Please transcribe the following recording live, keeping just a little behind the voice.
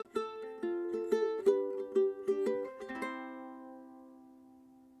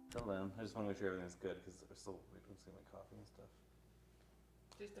make sure everything's good because we're still waiting to see my coffee and stuff.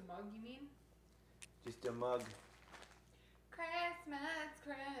 Just a mug, you mean? Just a mug. Christmas.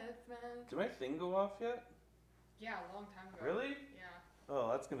 Did my thing go off yet? Yeah, a long time ago. Really? Yeah. Oh,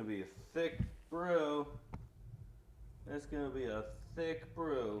 that's gonna be a thick brew. That's gonna be a thick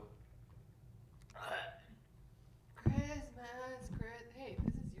brew. Christmas. Hey,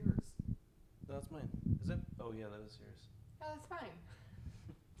 this is yours. That's mine. Is it? Oh yeah, that is yours. Oh, that's fine.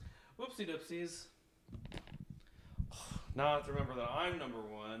 Whoopsie doopsies. Now I have to remember that I'm number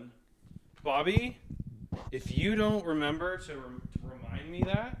one. Bobby, if you don't remember to remind me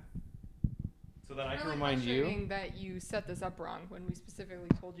that, so that I can remind you. I'm that you set this up wrong when we specifically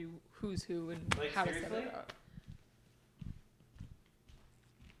told you who's who and like, how seriously? to set it up.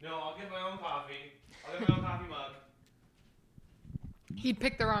 No, I'll get my own coffee. I'll get my own coffee mug. He'd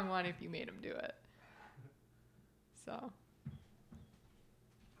pick the wrong one if you made him do it. So.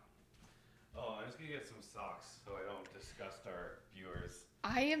 Oh, I'm just gonna get some socks so I don't disgust our viewers.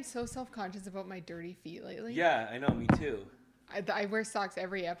 I am so self-conscious about my dirty feet lately. Yeah, I know, me too. I wear socks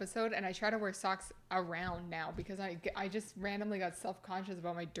every episode, and I try to wear socks around now because I just randomly got self-conscious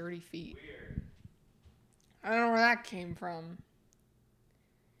about my dirty feet. Weird. I don't know where that came from.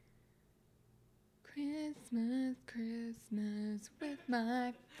 Christmas, Christmas with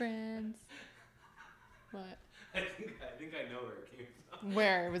my friends. What? I think I know where it came from.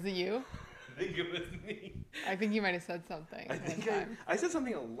 Where? Was it you? I think it was me. I think you might have said something. I said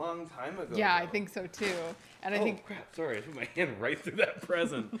something a long time ago. Yeah, though. I think so too. And I oh, think crap. Sorry, I put my hand right through that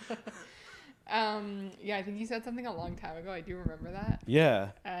present. yeah, I think you said something a long time ago. I do remember that.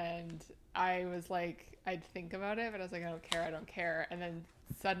 Yeah. And I was like, I'd think about it, but I was like, I don't care. And then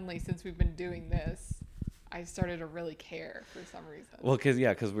suddenly, since we've been doing this, I started to really care for some reason. Well, because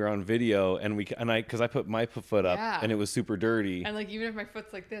we were on video and I put my foot up and it was super dirty. And like even if my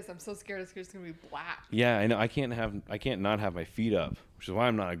foot's like this, I'm so scared it's just gonna be black. Yeah, I know. I can't not have my feet up, which is why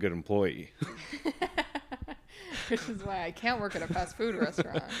I'm not a good employee. Which is why I can't work at a fast food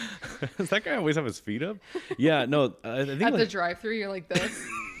restaurant. Does that guy always have his feet up? Yeah, no. I think at the drive-thru, you're like this,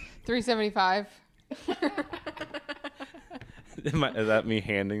 $3.75. Is that me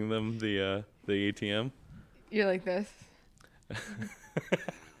handing them the ATM? You're like this.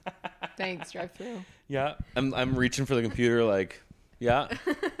 Thanks, drive-thru. Yeah, I'm reaching for the computer like, yeah.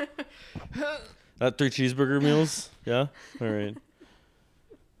 That 3 cheeseburger meals? Yeah? All right.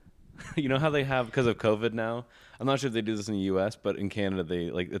 You know how they have, because of COVID now, I'm not sure if they do this in the US, but in Canada they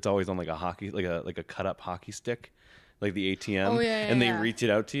it's always on like a hockey, like a cut up hockey stick, like the ATM. Oh, yeah, and they reach it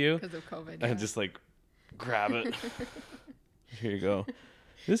out to you. Because of COVID. And just like grab it. Here you go.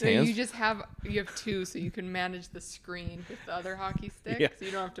 So you have 2, so you can manage the screen with the other hockey stick, so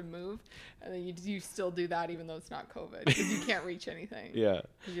you don't have to move, and then you still do that even though it's not COVID because you can't reach anything. Yeah,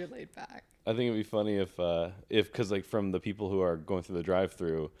 because you're laid back. I think it'd be funny if because like from the people who are going through the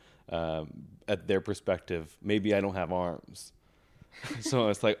drive-through, at their perspective, maybe I don't have arms. So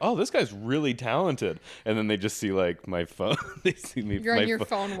it's like, oh, this guy's really talented, and then they just see like my phone. They see me. You're on your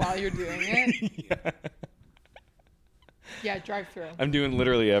phone while you're doing it. Yeah. Yeah, drive-through. I'm doing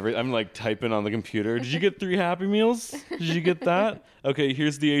literally I'm like typing on the computer. Did you get 3 Happy Meals? Did you get that? Okay,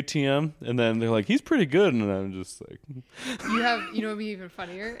 here's the ATM. And then they're like, he's pretty good. And I'm just like. You know what would be even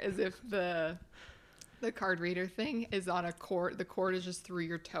funnier is if the card reader thing is on a cord. The cord is just through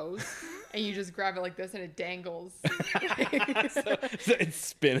your toes. And you just grab it like this and it dangles. so it's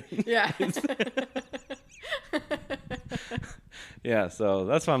spinning. Yeah. Yeah, so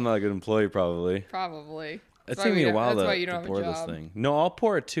that's why I'm not a good employee probably. Probably. It's taking me a while to pour this thing. No, I'll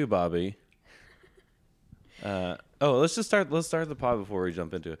pour it too, Bobby. Let's start the pod before we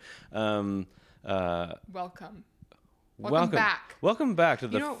jump into it. Welcome back. Welcome back to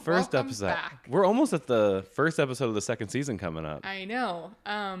the first episode. Back. We're almost at the first episode of the second season coming up. I know.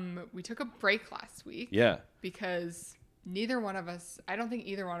 We took a break last week. Yeah. Because I don't think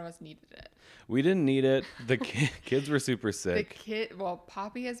either one of us needed it. We didn't need it. The kids were super sick.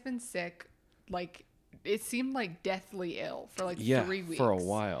 Poppy has been sick, like, it seemed like deathly ill for like 3 weeks. For a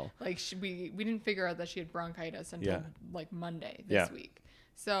while. Like we didn't figure out that she had bronchitis until like Monday this week.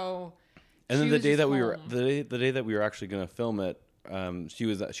 So and then the day that we were actually going to film it, she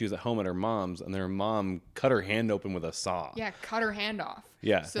was at home at her mom's, and her mom cut her hand open with a saw. Yeah, cut her hand off.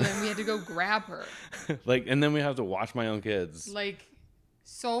 Yeah. So then we had to go grab her. And then we have to watch my own kids. Like,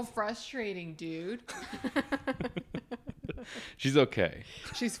 so frustrating, dude. She's okay.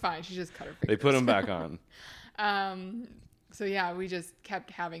 She's fine. She just cut her fingers. They put them back on. So yeah, we just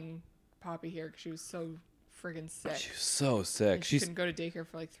kept having Poppy here because she was so friggin' sick. She was so sick. And she couldn't go to daycare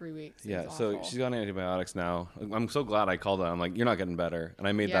for like 3 weeks. Yeah, so she's on antibiotics now. I'm so glad I called her. I'm like, you're not getting better. And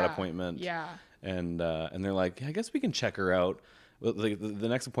I made that appointment. Yeah. And they're like, I guess we can check her out. Well, like, the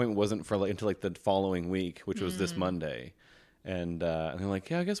next appointment wasn't for until like the following week, which was this Monday. And they're like,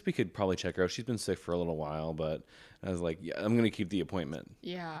 yeah, I guess we could probably check her out. She's been sick for a little while, but I was like, yeah, I'm going to keep the appointment.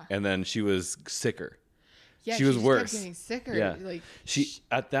 Yeah. And then she was sicker. Yeah, she was worse. Kept getting sicker. Yeah. Like she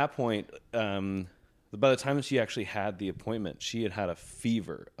at that point, by the time that she actually had the appointment, she had a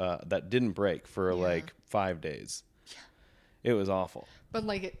fever that didn't break for like 5 days. Yeah. It was awful. But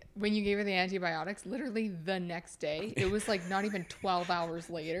like when you gave her the antibiotics, literally the next day, it was like not even 12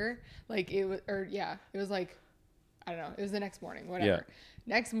 hours later. Like it was like, I don't know. It was the next morning, whatever. Yeah.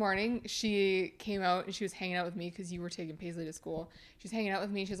 Next morning, she came out and she was hanging out with me because you were taking Paisley to school. She's hanging out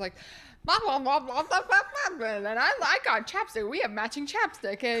with me. She's like, blah, blah, blah, blah, blah, blah, blah. And I got chapstick. We have matching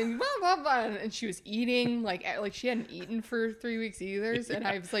chapstick and blah, blah, blah. And she was eating like she hadn't eaten for 3 weeks either. Yeah. And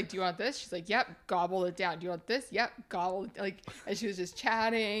I was like, do you want this? She's like, yep, gobble it down. Do you want this? Yep, gobble it. Like, and she was just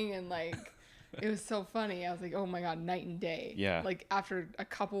chatting and like, it was so funny. I was like, oh my God, night and day. Yeah. Like after a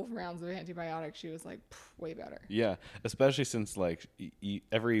couple of rounds of antibiotics, she was like, way better. Yeah. Especially since like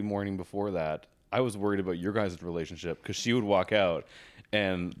every morning before that, I was worried about your guys' relationship because she would walk out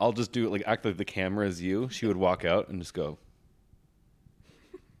and I'll just do it like act like the camera is you. She would walk out and just go.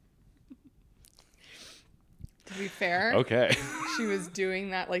 To be fair, okay. She was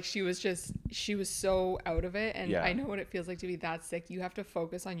doing that like she was so out of it, and I know what it feels like to be that sick. You have to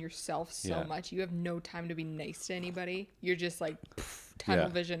focus on yourself so much. You have no time to be nice to anybody. You're just like tunnel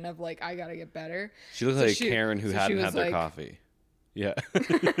vision of like I gotta get better. She looks like Karen who hadn't had their coffee. Yeah.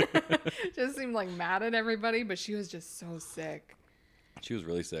 Just seemed like mad at everybody, but she was just so sick. She was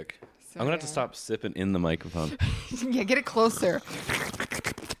really sick. So, I'm gonna have to stop sipping in the microphone. Yeah, get it closer.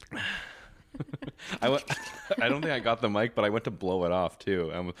 I don't think I got the mic, but I went to blow it off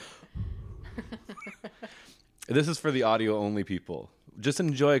too. This is for the audio only people. Just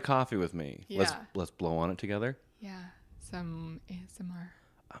enjoy a coffee with me. Yeah. Let's blow on it together. Yeah, some ASMR.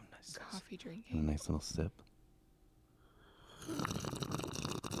 Nice coffee drinking. A nice little sip.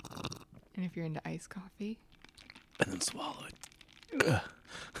 And if you're into iced coffee, and then swallow it.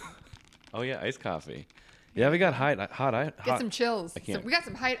 Oh yeah, iced coffee. Yeah, we got hot. Get some chills. I can't. So we got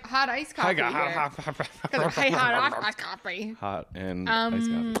some hot iced coffee. Hot iced coffee. Hot and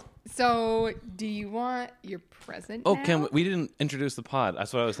iced coffee. So, do you want your present? Oh, now? we didn't introduce the pod.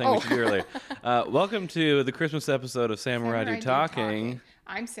 That's what I was saying we should do earlier. Welcome to the Christmas episode of Samurai Do Talking.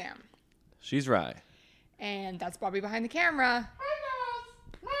 I'm Sam. She's Rye. And that's Bobby behind the camera.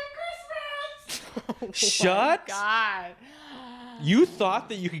 Hi guys, Merry Christmas! Shut. God. You thought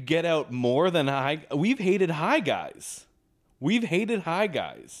that you could get out more than We've hated Hi Guys. We've talked.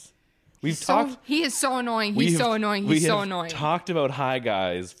 He is so annoying. He's so annoying. He's so annoying. We have talked about Hi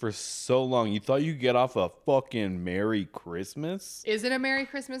Guys for so long. You thought you could get off a fucking Merry Christmas? Is it a Merry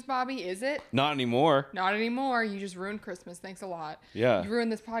Christmas, Bobby? Is it? Not anymore. Not anymore. You just ruined Christmas. Thanks a lot. Yeah. You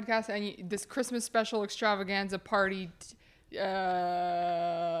ruined this podcast and this Christmas special extravaganza party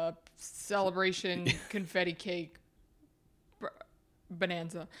celebration confetti cake.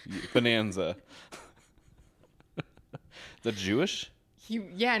 Bonanza. Bonanza. The Jewish?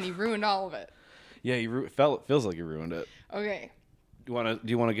 And he ruined all of it. Yeah, feels like he ruined it. Okay. Do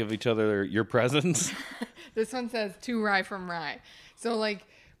you want to give each other your presents? This one says to Rye from Rye. So like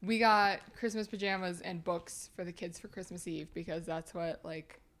we got Christmas pajamas and books for the kids for Christmas Eve because that's what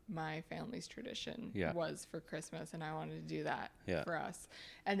like my family's tradition was for Christmas, and I wanted to do that for us.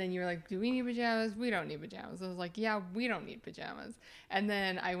 And then you were like, do we need pajamas? We don't need pajamas. I was like, yeah, we don't need pajamas. And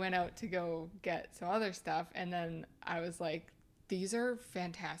then I went out to go get some other stuff, and then I was like, these are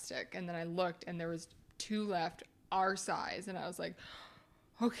fantastic. And then I looked, and there was 2 left our size, and I was like,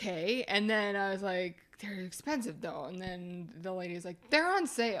 okay. And then I was like, they're expensive though. And then the lady was like, they're on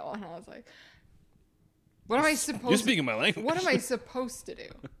sale. And I was like, what am I supposed to do? You're speaking my language. What am I supposed to do?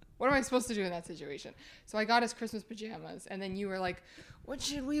 What am I supposed to do in that situation? So I got us Christmas pajamas, and then you were like, what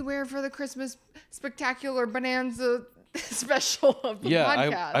should we wear for the Christmas spectacular bonanza special of the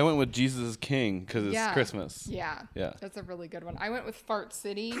podcast? I went with Jesus is King because it's Christmas. Yeah. That's a really good one. I went with Fart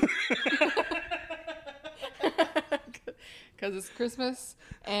City because it's Christmas,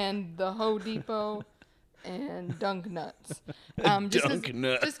 and the Ho Depot and Dunk Nuts. Just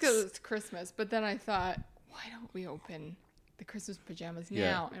because it's Christmas. But then I thought, why don't we open the Christmas pajamas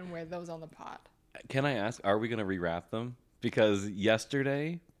now and wear those on the pod? Can I ask, are we going to rewrap them? Because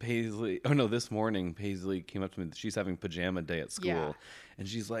this morning, Paisley came up to me. She's having pajama day at school. Yeah. And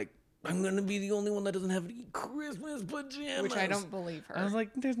she's like, I'm going to be the only one that doesn't have any Christmas pajamas. Which I don't believe her. I was like,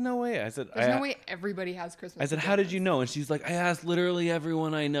 there's no way. I said, there's no way everybody has Christmas I said, pajamas. how did you know? And she's like, I asked literally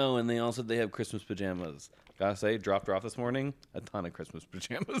everyone I know, and they all said they have Christmas pajamas. Gotta say, dropped her off this morning, a ton of Christmas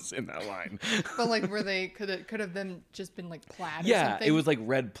pajamas in that line. But like, were they, could have them just been like plaid or Yeah, something? it was like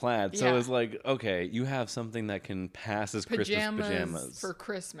red plaid. So Yeah. it was like, okay, you have something that can pass as Christmas pajamas. For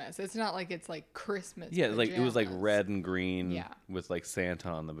Christmas. It's not like it's like Christmas Yeah, pajamas. like it was like red and green Yeah. with like Santa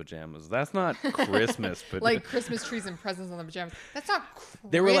on the pajamas. That's not Christmas pajamas. Like Christmas trees and presents on the pajamas. That's not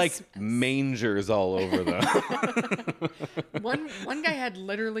Christmas. They were like mangers all over them. One guy had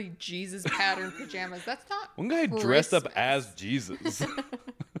literally Jesus patterned pajamas. That's not One guy dressed up as Jesus.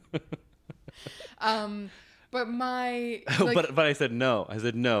 But my like, but I said no. I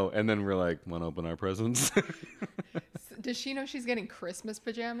said no, and then we're like, want to open our presents? does she know she's getting Christmas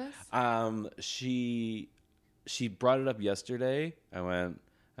pajamas? She brought it up yesterday. I went.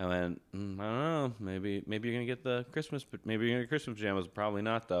 I don't know. Maybe you're gonna get the Christmas. Maybe you're gonna get Christmas pajamas. Probably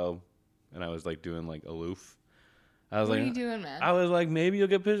not though. And I was like doing like aloof. I was What like, are you doing, man? I was like, maybe you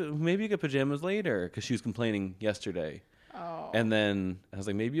get pajamas later, because she was complaining yesterday. Oh. And then I was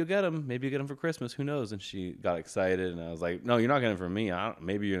like, maybe you'll get them. Maybe you get them for Christmas. Who knows? And she got excited, and I was like, no, you're not getting them for me.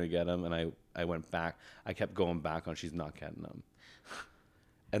 Maybe you're gonna get them. And I went back. I kept going back on she's not getting them.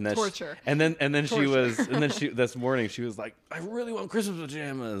 And then Torture. And then she Torture. was and then she this morning she was like, I really want Christmas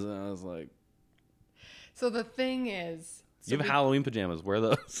pajamas. And I was like, So the thing is, you have Halloween pajamas. Wear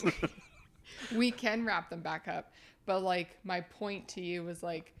those. we can wrap them back up. But like my point to you was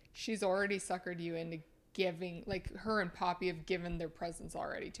like, she's already suckered you into giving, like her and Poppy have given their presents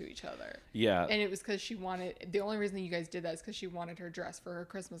already to each other. Yeah. And it was because she wanted, the only reason you guys did that is because she wanted her dress for her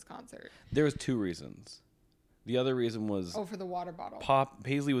Christmas concert. There was two reasons. The other reason was for the water bottle.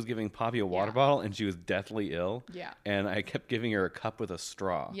 Paisley was giving Poppy a water bottle, and she was deathly ill. Yeah. And I kept giving her a cup with a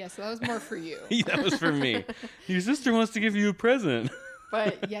straw. Yeah, so that was more for you. That was for me. Your sister wants to give you a present.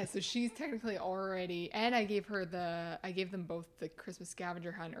 But yeah, so she's technically already, and I gave them both the Christmas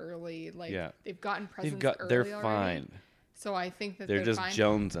scavenger hunt early. Like they've gotten presents early they're already. fine. So I think that they're just fine.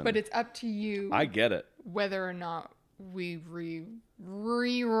 jonesing. But it's up to you. I get it. Whether or not we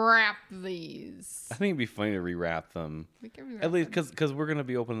rewrap these. I think it'd be funny to rewrap them. We can rewrap at least them. because we're gonna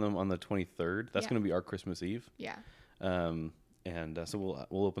be opening them on the 23rd. That's gonna be our Christmas Eve. Yeah. And so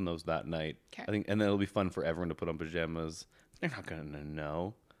we'll open those that night. Okay. I think, and then it'll be fun for everyone to put on pajamas. They're not gonna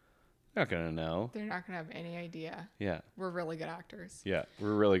know. They're not gonna know. They're not gonna have any idea. Yeah. We're really good actors. Yeah,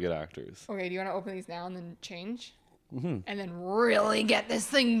 we're really good actors. Okay, do you want to open these now and then change? Mm-hmm. And then really get this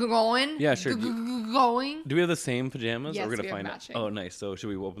thing going? Yeah, sure. Going? Do we have the same pajamas? Yes, We're gonna we have find matching. out. Oh, nice. So should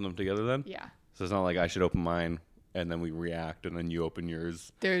we open them together then? Yeah. So it's not like I should open mine and then we react and then you open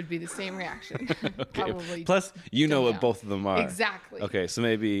yours. There would be the same reaction. Okay. Probably. Plus, you know what down. both of them are. Exactly. Okay, so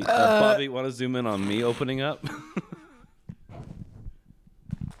maybe Bobby, want to zoom in on me opening up?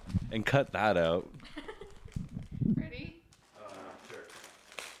 And cut that out. Ready? Sure.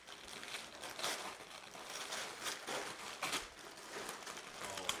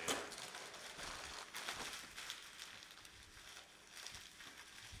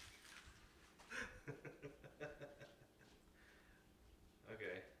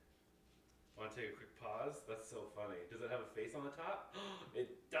 Okay. Want to take a quick pause? That's so funny. Does it have a face on the top? It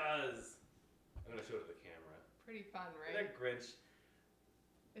does. I'm gonna show it to the camera. Pretty fun, right? That Grinch.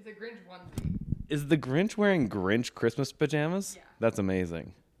 It's a Grinch onesie, Is the Grinch wearing Grinch Christmas pajamas? Yeah. That's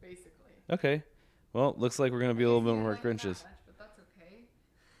amazing. basically. Okay. Well, looks like we're gonna be a little bit more Like Grinches. that much, but that's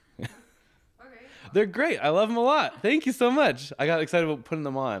okay. Okay. They're great. I love them a lot. Thank you so much. I got excited about putting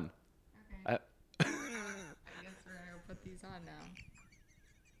them on. Okay. I guess we're gonna go put these on now.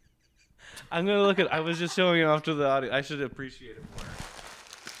 I'm gonna look at. I was just showing it off to the audience. I should appreciate it more.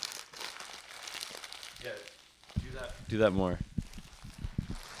 Yeah, do that. Do that more.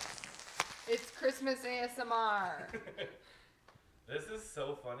 It's Christmas ASMR. This is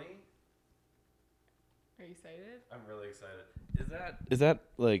so funny. Are you excited? I'm really excited. Is that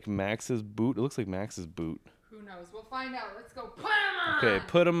like Max's boot? It looks like Max's boot. Who knows? We'll find out. Let's go put 'em on. Okay,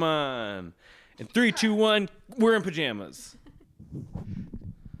 put them on. In 3, 2, 1, we're in pajamas.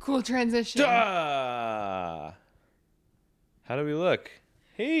 Cool transition. Duh! How do we look?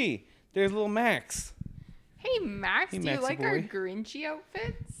 Hey, there's little Max. Hey Max, Hey, do you Maxie like our boy. Grinchy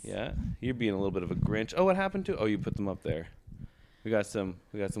outfits? Yeah, you're being a little bit of a Grinch. Oh, what happened to? Oh, you put them up there. We got some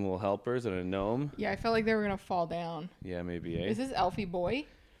little helpers and a gnome. Yeah, I felt like they were gonna fall down. Yeah, maybe. Is this Elfie Boy?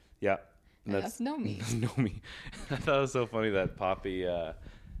 Yeah. And that's Nomi. That's Nomi. I thought it was so funny that Poppy,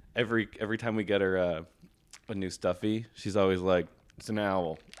 every time we get her a new stuffy, she's always like, it's an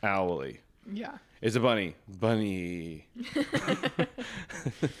owl, owly. Yeah. It's a bunny. Bunny.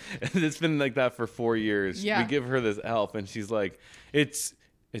 It's been like that for 4 years. Yeah. We give her this elf, and she's like, it's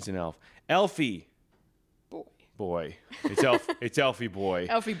an elf. Elfie. Boy. It's Elfie boy.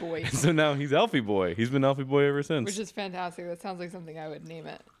 Elfie boy. So now he's Elfie boy. He's been Elfie boy ever since. Which is fantastic. That sounds like something I would name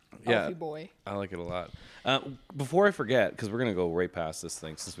it. Yeah. Elfie boy. I like it a lot. Before I forget, because we're going to go right past this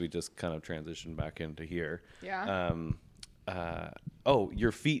thing since we just kind of transitioned back into here. Yeah.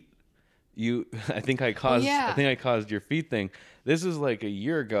 Your feet. I think I caused your feet thing. This was like a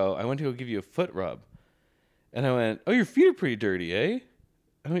year ago. I went to go give you a foot rub. And I went, oh, your feet are pretty dirty, eh?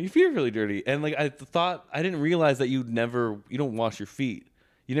 I mean, your feet are really dirty. And like I didn't realize that you don't wash your feet.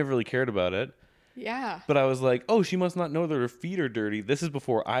 You never really cared about it. Yeah. But I was like, oh, she must not know that her feet are dirty. This is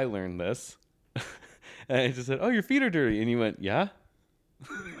before I learned this. And I just said, oh, your feet are dirty. And you went, yeah?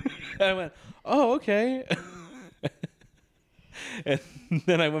 And I went, oh, okay. And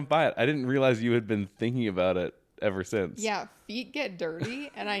then I went by it. I didn't realize you had been thinking about it ever since. Yeah, feet get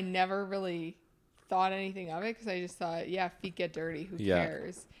dirty. And I never really thought anything of it because I just thought, yeah, feet get dirty. Who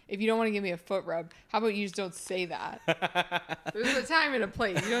cares? If you don't want to give me a foot rub, how about you just don't say that? There's a time and a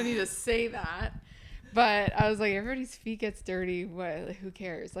place. You don't need to say that. But I was like, everybody's feet gets dirty. What? Like, who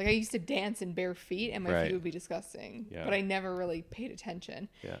cares? Like I used to dance in bare feet and my feet would be disgusting. Yeah. But I never really paid attention.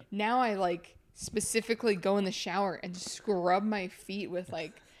 Yeah. Now I like specifically go in the shower and scrub my feet with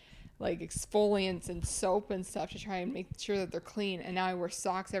like exfoliants and soap and stuff to try and make sure that they're clean. And now I wear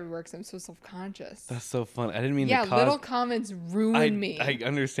socks everywhere because I'm so self-conscious. That's so fun. I didn't mean to little comments ruin me. I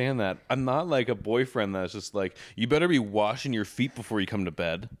understand that. I'm not like a boyfriend that's just like, you better be washing your feet before you come to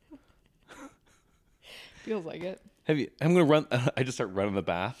bed. Feels like it. I'm going to run. I just start running the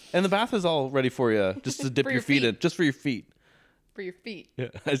bath. And the bath is all ready for you just to dip your feet in. Just for your feet. For your feet. Yeah.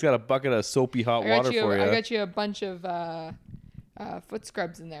 I just got a bucket of soapy hot water for you. I got you a bunch of foot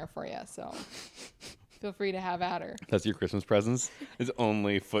scrubs in there for you, so feel free to have at her. That's your Christmas presents? It's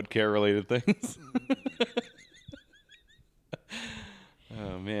only foot care related things?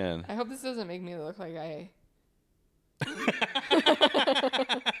 Oh, man. I hope this doesn't make me look like I...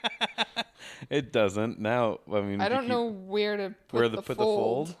 It doesn't. Now, I mean... I don't know where to put the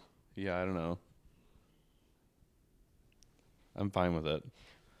fold. Yeah, I don't know. I'm fine with it.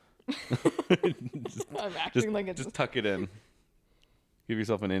 I'm acting like it's... Just tuck it in. Give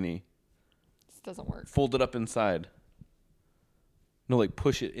yourself an innie. This doesn't work. Fold it up inside. No, like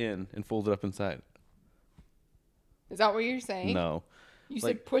push it in and fold it up inside. Is that what you're saying? No. You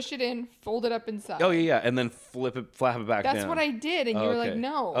said push it in, fold it up inside. Oh, yeah. And then flap it back down. That's what I did, and you were like,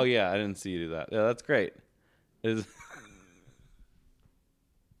 no. Oh, yeah. I didn't see you do that. Yeah, that's great. This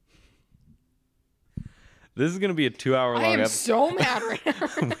is going to be a 2-hour-long episode. I am so mad right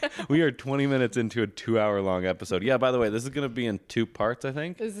now. We are 20 minutes into a 2-hour-long episode. Yeah, by the way, this is going to be in 2 parts, I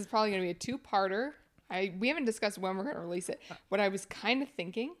think. This is probably going to be a 2-parter. We haven't discussed when we're going to release it. What I was kind of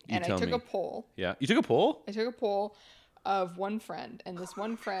thinking, I took a poll. Yeah. You took a poll? I took a poll of one friend, and this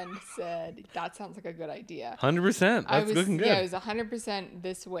one friend said, that sounds like a good idea. 100%. That's looking good. Yeah, it was 100%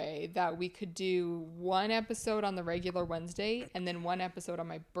 this way, that we could do one episode on the regular Wednesday, and then one episode on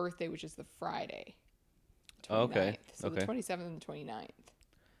my birthday, which is the Friday. 29th. Okay. So the 27th and the 29th.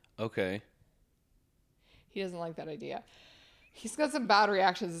 Okay. He doesn't like that idea. He's got some bad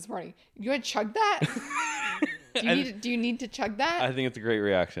reactions this morning. You want to chug that? Do you need to chug that? I think it's a great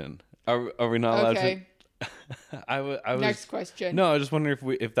reaction. Are we not allowed to? I was Next question. No, I just wondering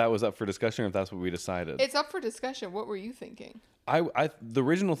if that was up for discussion or if that's what we decided. It's up for discussion. What were you thinking? The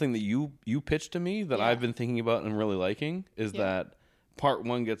original thing that you pitched to me that I've been thinking about and really liking is that part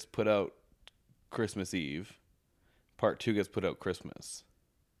 1 gets put out Christmas Eve, part 2 gets put out Christmas.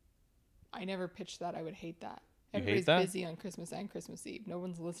 I never pitched that. I would hate that. You Everybody's hate that? busy on Christmas and Christmas Eve. No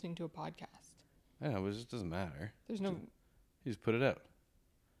one's listening to a podcast. Yeah, it just doesn't matter. You just put it out.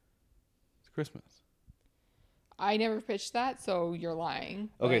 It's Christmas. I never pitched that, so you're lying.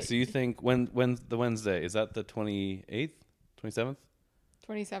 Okay, so you think when's the Wednesday? Is that the 28th? 27th?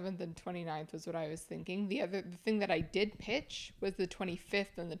 27th and 29th was what I was thinking. The thing that I did pitch was the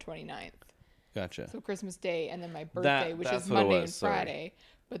 25th and the 29th. Gotcha. So Christmas Day and then my birthday, which is Monday and Friday.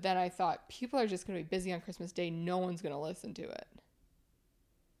 But then I thought people are just going to be busy on Christmas Day. No one's going to listen to it.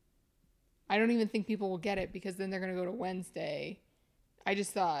 I don't even think people will get it because then they're going to go to Wednesday. I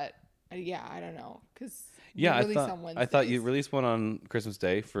just thought, I don't know. Because I thought you released one on Christmas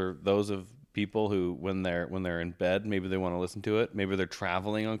Day for those of people who, when they're in bed, maybe they want to listen to it. Maybe they're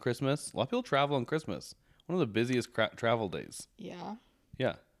traveling on Christmas. A lot of people travel on Christmas. One of the busiest travel days. Yeah.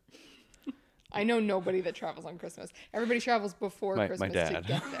 Yeah. I know nobody that travels on Christmas. Everybody travels before Christmas to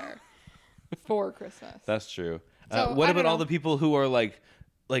get there. For Christmas. That's true. So, what about all the people who are like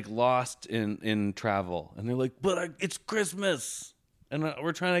like lost in travel, and they're like, but it's Christmas, and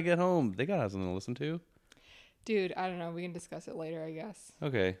we're trying to get home. They gotta have something to listen to. Dude, I don't know. We can discuss it later, I guess.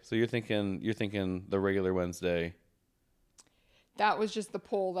 Okay, so you're thinking the regular Wednesday. That was just the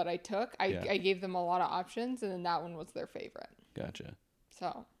poll that I took. I gave them a lot of options, and then that one was their favorite. Gotcha.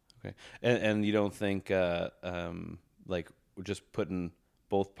 So. Okay, and you don't think like just putting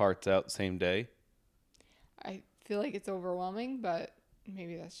both parts out same day? I feel like it's overwhelming, but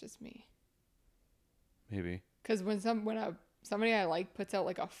maybe that's just me. Maybe. Because when somebody I like puts out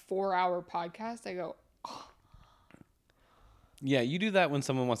like a 4-hour podcast, I go, oh. Yeah, you do that when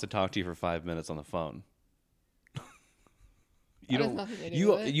someone wants to talk to you for 5 minutes on the phone.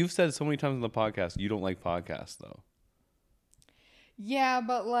 You've said so many times on the podcast you don't like podcasts though. Yeah,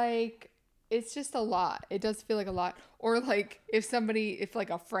 but like it's just a lot. It does feel like a lot. Or like if like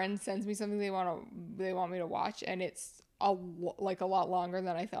a friend sends me something they want me to watch and it's a lot longer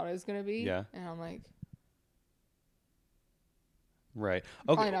than I thought it was gonna be. Yeah. And I'm like, right.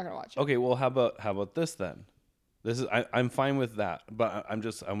 Okay. Probably not gonna watch it. Okay. Well, how about this then? I'm fine with that, but I'm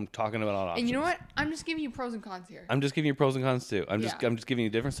talking about all options. And you know what? I'm just giving you pros and cons here. I'm just giving you pros and cons too. I'm just giving you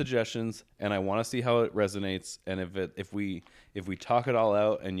different suggestions, and I want to see how it resonates. And if we talk it all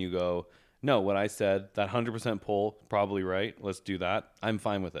out, and you go, no, what I said, that 100% poll, probably right. Let's do that. I'm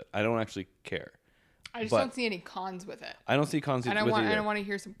fine with it. I don't actually care. I just don't see any cons with it. I don't see cons with it either. I don't want to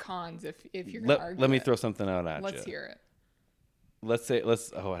hear some cons if you're gonna argue. Let me throw something out at you. Let's hear it.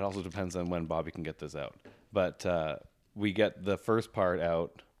 It also depends on when Bobby can get this out. But we get the first part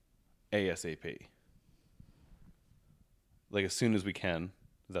out ASAP. Like as soon as we can.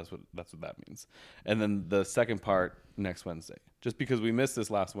 That's what that means. And then the second part next Wednesday. Just because we missed this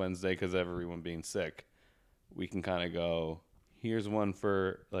last Wednesday because of everyone being sick, we can kind of go, here's one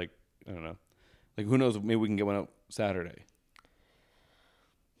for like, I don't know. Like who knows, maybe we can get one out Saturday.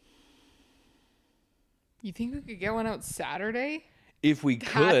 You think we could get one out Saturday? If we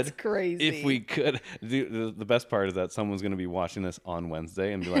could. That's crazy. If we could. The best part is that someone's going to be watching this on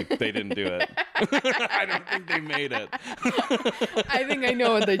Wednesday and be like, they didn't do it. I don't think they made it. I think I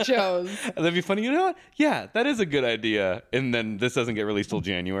know what they chose. That'd be funny. You know what? Yeah, that is a good idea. And then this doesn't get released till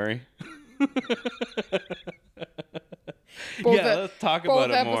January. Let's talk about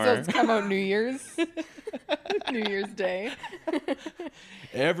it more. Both episodes come out New Year's. New Year's Day.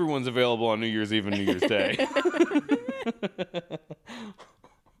 Everyone's available on New Year's Eve and New Year's Day.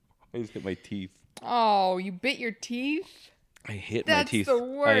 I just hit my teeth. Oh, you bit your teeth? I hit my teeth. That's the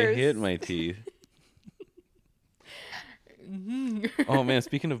worst. I hit my teeth. Oh man,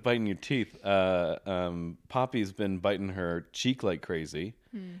 speaking of biting your teeth, Poppy's been biting her cheek like crazy.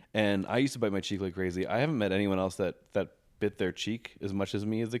 And I used to bite my cheek like crazy. I haven't met anyone else that bit their cheek as much as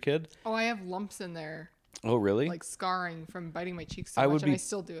me as a kid. Oh, I have lumps in there. Oh, really? Like scarring from biting my cheeks so much, and I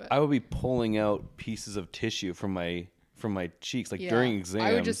still do it. I would be pulling out pieces of tissue from my cheeks, like during exams.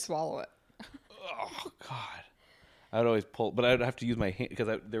 I would just swallow it. Oh, God. I would always pull, but I'd have to use my hand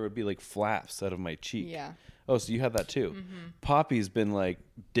because there would be like flaps out of my cheek. Yeah. Oh, so you have that too. Mm-hmm. Poppy's been like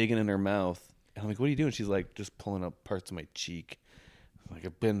digging in her mouth. And I'm like, what are you doing? She's like, just pulling up parts of my cheek. I'm like,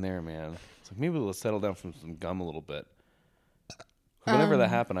 I've been there, man. It's like, maybe we'll settle down from some gum a little bit. Whenever that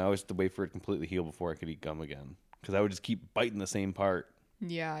happened, I always had to wait for it to completely heal before I could eat gum again. Because I would just keep biting the same part.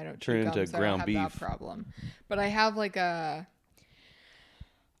 Yeah, I don't turn it into ground beef. That problem. But I have I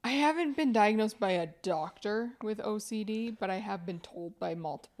haven't been diagnosed by a doctor with OCD, but I have been told by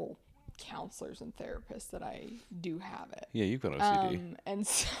multiple counselors and therapists that I do have it. Yeah, you've got OCD. And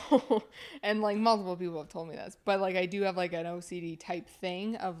so, and like multiple people have told me this, but like I do have like an OCD type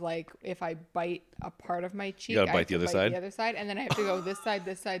thing of like if I bite a part of my cheek, you gotta bite the other side. The other side, and then I have to go this side,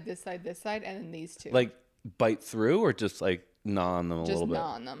 this side, this side, this side, and then these two. Like bite through, or just like gnaw on them a little bit. Just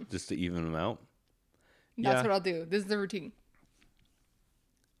gnaw on them, just to even them out. That's what I'll do. This is the routine.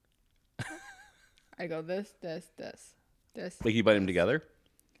 I go this. Like you bite them together?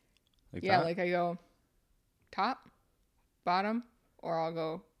 Like yeah, that? like I go top, bottom, or I'll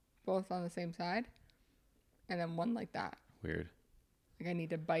go both on the same side, and then one like that. Weird. Like I need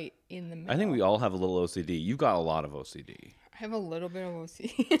to bite in the middle. I think we all have a little OCD. You've got a lot of OCD. I have a little bit of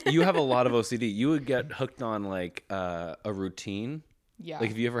OCD. You have a lot of OCD. You would get hooked on like a routine. Yeah.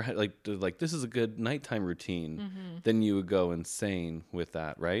 Like if you ever had like this is a good nighttime routine, then you would go insane with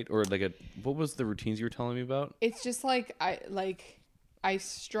that, right? Or like what was the routines you were telling me about? It's just like I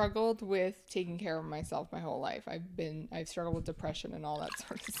struggled with taking care of myself my whole life. I've struggled with depression and all that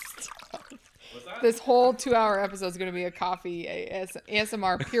sort of stuff. What's that? This whole 2-hour episode is going to be a coffee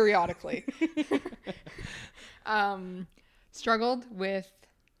ASMR periodically. Struggled with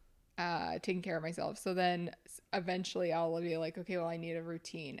taking care of myself. So then eventually I'll be like, okay, well, I need a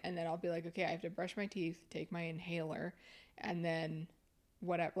routine. And then I'll be like, okay, I have to brush my teeth, take my inhaler, and then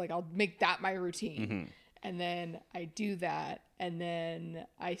whatever. Like, I'll make that my routine. Mm-hmm. And then I do that. And then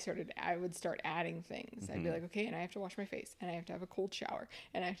I would start adding things. Mm-hmm. I'd be like, okay, and I have to wash my face, and I have to have a cold shower,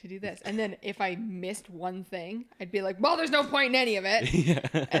 and I have to do this. And then if I missed one thing, I'd be like, well, there's no point in any of it.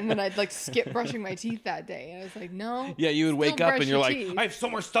 Yeah. And then I'd like skip brushing my teeth that day. And I was like, no. Yeah, you would wake up and you're like, teeth. I have so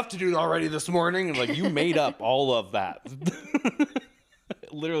much stuff to do already this morning. And like, you made up all of that.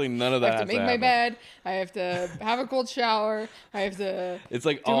 Literally none of that. I have to make my bed. I have to have a cold shower. I have to it's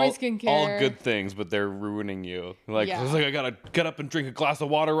like do my skincare. All good things, but they're ruining you. Like, it's like I gotta get up and drink a glass of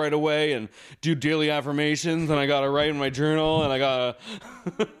water right away and do daily affirmations, and I gotta write in my journal, and I gotta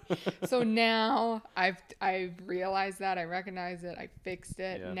So now I've realized that. I recognize it. I fixed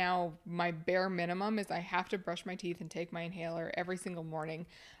it. Yeah. Now my bare minimum is I have to brush my teeth and take my inhaler every single morning.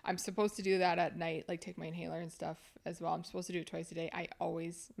 I'm supposed to do that at night, like take my inhaler and stuff as well. I'm supposed to do it twice a day. I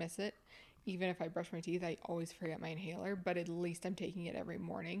always miss it. Even if I brush my teeth, I always forget my inhaler, but at least I'm taking it every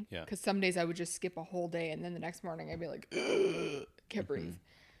morning. Yeah. Because some days I would just skip a whole day, and then the next morning I'd be like, can't breathe.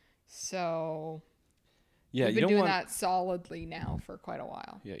 So yeah, we've been doing that solidly now for quite a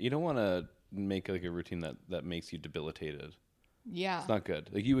while. Yeah, you don't want to make like a routine that makes you debilitated. Yeah. It's not good.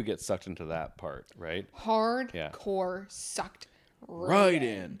 Like, you would get sucked into that part, right? Hardcore sucked right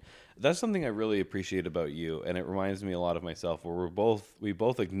in. That's something I really appreciate about you, and it reminds me a lot of myself, where we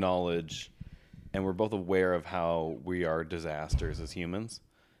both acknowledge and we're both aware of how we are disasters as humans.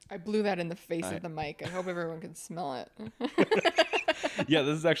 I blew that in the face of the mic. I hope everyone can smell it. Yeah,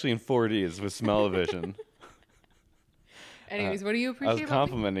 this is actually in 4D. It's with smell-o-vision. Anyways, what do you appreciate? I was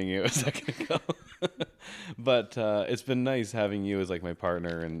complimenting you a second ago. But it's been nice having you as like my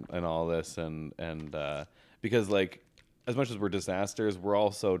partner and all this, and because like, as much as we're disasters, we're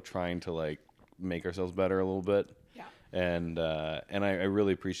also trying to like make ourselves better a little bit. Yeah. And I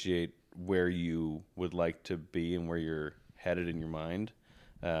really appreciate where you would like to be and where you're headed in your mind,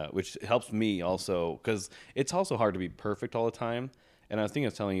 which helps me also, because it's also hard to be perfect all the time. And I think I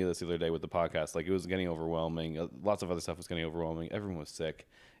was telling you this the other day with the podcast, like, it was getting overwhelming. Lots of other stuff was getting overwhelming. Everyone was sick,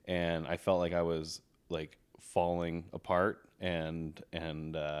 and I felt like I was like falling apart. And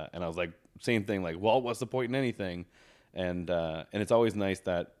I was like, same thing, like, well, what's the point in anything? And it's always nice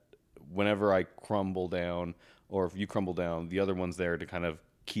that whenever I crumble down, or if you crumble down, the other one's there to kind of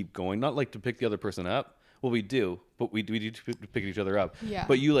keep going. Not like to pick the other person up. Well, we do, but we do pick each other up. Yeah.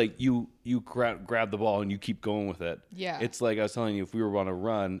 But you grab the ball and you keep going with it. Yeah. It's like I was telling you, if we were on a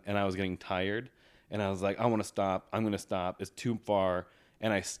run and I was getting tired and I was like, I want to stop. I'm going to stop. It's too far.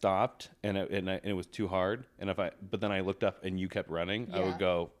 And I stopped, and it was too hard. But then I looked up and you kept running. Yeah. I would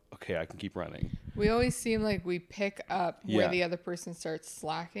go, okay, I can keep running. We always seem like we pick up where the other person starts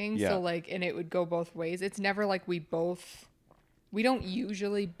slacking. Yeah. So like, and it would go both ways. It's never like we don't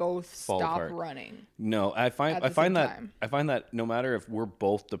usually both stop running. No, I find that no matter if we're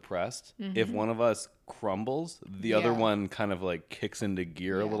both depressed, if one of us crumbles, the other one kind of like kicks into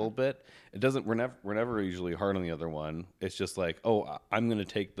gear a little bit. It doesn't. We're never usually hard on the other one. It's just like, oh, I'm going to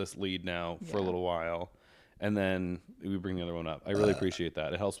take this lead now for a little while, and then we bring the other one up. I really appreciate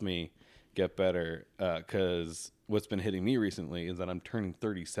that. It helps me get better, because what's been hitting me recently is that I'm turning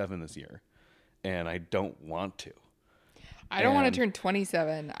 37 this year, and I don't want to. I don't want to turn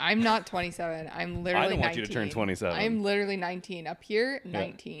 27. I'm not 27. I'm literally 19. I don't want 19. You to turn 27. I'm literally 19. Up here,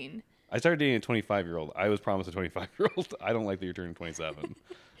 19. Yeah. I started dating a 25-year-old. I was promised a 25-year-old. I don't like that you're turning 27.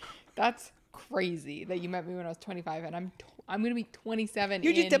 That's crazy that you met me when I was 25, and I'm going to be 27.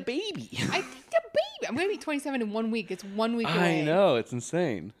 You're just a baby. I'm just a baby. I'm going to be 27 in 1 week. It's 1 week away. I know. It's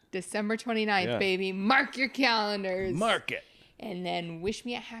insane. December 29th, baby. Mark your calendars. Mark it. And then wish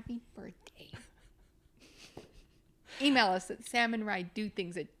me a happy birthday. Email us at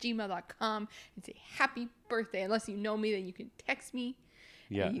salmonridedothings@gmail.com and say happy birthday. Unless you know me, then you can text me.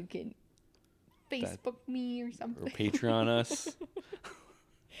 Yeah. And you can Facebook me or something. Or Patreon us.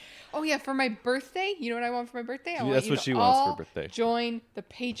 Oh, yeah. For my birthday, you know what I want for my birthday? That's what she wants for birthday. Join the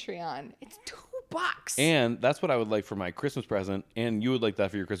Patreon. It's $2. And that's what I would like for my Christmas present. And you would like that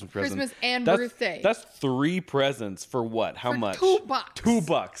for your Christmas present. Christmas and birthday. That's 3 presents for what? How much? $2.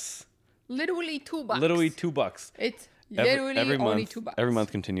 $2. Literally $2. Literally $2. It's literally every only month, $2. Every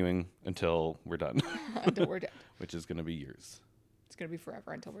month continuing until we're done. Until we're dead. Which is going to be years. It's going to be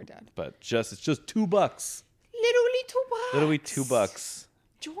forever until we're dead. But it's just $2. Literally $2. Literally $2.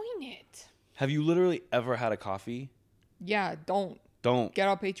 Join it. Have you literally ever had a coffee? Yeah, don't. Get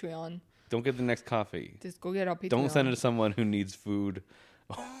our Patreon. Don't get the next coffee. Just go get our Patreon. Don't send it to someone who needs food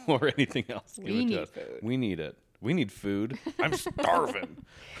or anything else. We need food. We need it. We need food. I'm starving.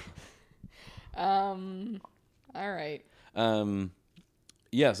 All right.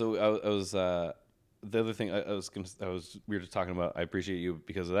 Yeah. So I was the other thing we were just talking about. I appreciate you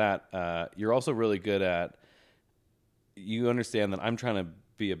because of that. You're also really good at. You understand that I'm trying to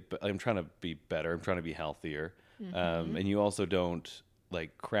be better. I'm trying to be healthier. And you also don't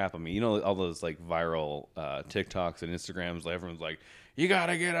like crap on me. You know, all those like viral TikToks and Instagrams. Like, everyone's like, you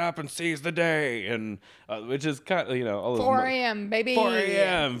gotta get up and seize the day, and which is kind of, you know, all 4 a.m. baby. 4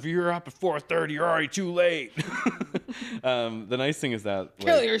 a.m. If you're up at 4:30, you're already too late. The nice thing is that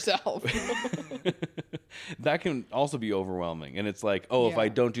kill yourself. That can also be overwhelming, and it's like, oh, if I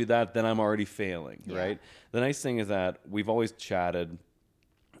don't do that, then I'm already failing, right? The nice thing is that we've always chatted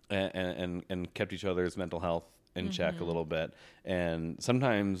and kept each other's mental health in check a little bit, and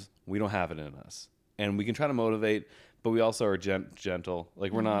sometimes we don't have it in us, and we can try to motivate, but we also are gentle.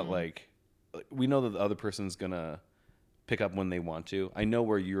 Like, we're not like, we know that the other person's gonna pick up when they want to. I know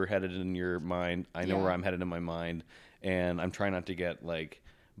where you're headed in your mind. I know where I'm headed in my mind, and I'm trying not to get like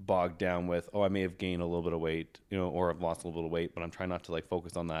bogged down with, oh, I may have gained a little bit of weight, you know, or I've lost a little bit of weight, but I'm trying not to like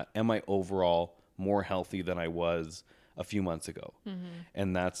focus on that. Am I overall more healthy than I was a few months ago?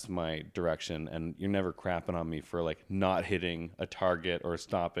 And that's my direction. And you're never crapping on me for like not hitting a target or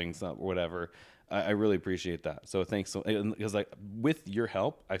stopping some or whatever. I really appreciate that. So thanks. Because like with your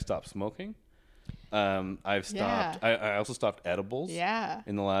help, I stopped smoking. I've stopped. I also stopped edibles.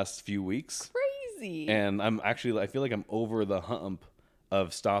 In the last few weeks. Crazy. And I feel like I'm over the hump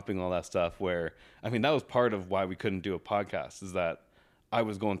of stopping all that stuff. Where, I mean, that was part of why we couldn't do a podcast, is that I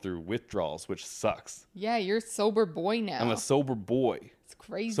was going through withdrawals, which sucks. Yeah, you're a sober boy now. I'm a sober boy. It's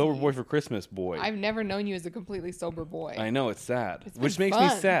crazy. Sober boy for Christmas boy. I've never known you as a completely sober boy. I know, it's sad, which been makes fun.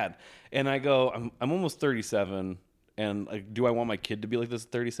 me sad. And I go, I'm almost 37, and like, do I want my kid to be like this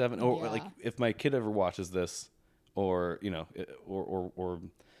at 37? Or like, if my kid ever watches this, or you know, or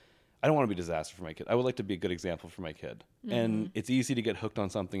I don't want to be a disaster for my kid. I would like to be a good example for my kid. And it's easy to get hooked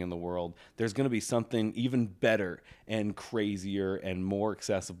on something in the world. There's going to be something even better and crazier and more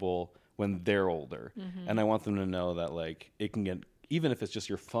accessible when they're older. And I want them to know that like it can get, even if it's just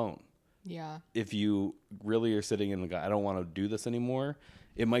your phone. Yeah. If you really are sitting in the guy, I don't want to do this anymore.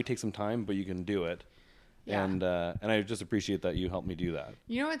 It might take some time, but you can do it. Yeah. And I just appreciate that you helped me do that.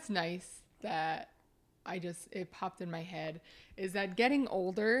 You know what's nice that it popped in my head is that getting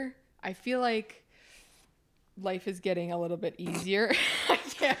older, I feel like life is getting a little bit easier.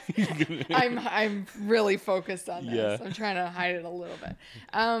 I'm really focused on this. Yeah. I'm trying to hide it a little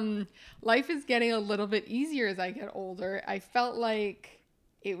bit. Life is getting a little bit easier as I get older. I felt like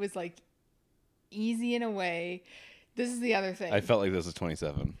it was like easy in a way. This is the other thing. I felt like this was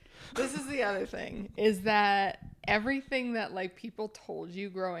 27. This is the other thing, is that everything that like people told you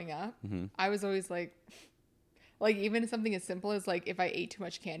growing up, I was always like even something as simple as like if I ate too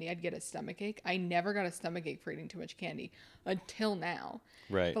much candy, I'd get a stomach ache. I never got a stomach ache for eating too much candy until now.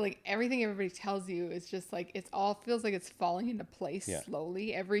 Right. But like everything everybody tells you is just like, it's all feels like it's falling into place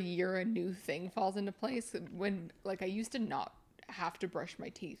slowly. Every year a new thing falls into place. When like I used to not have to brush my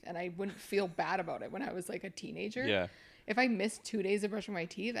teeth and I wouldn't feel bad about it when I was like a teenager. Yeah. If I missed 2 days of brushing my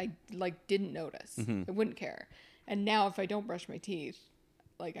teeth, I like didn't notice. I wouldn't care. And now if I don't brush my teeth,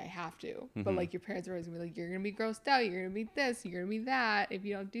 like I have to. But like your parents are always gonna be like, you're gonna be grossed out, you're gonna be this, you're gonna be that if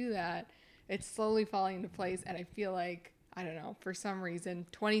you don't do that. It's slowly falling into place, and I feel like, I don't know, for some reason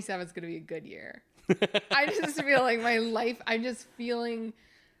 27 is gonna be a good year. I just feel like my life, I'm just feeling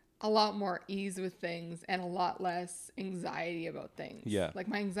a lot more ease with things and a lot less anxiety about things. Yeah. Like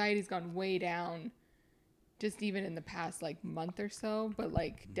my anxiety's gone way down just even in the past like month or so, but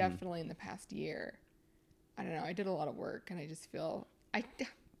like definitely in the past year. I don't know, I did a lot of work and I just feel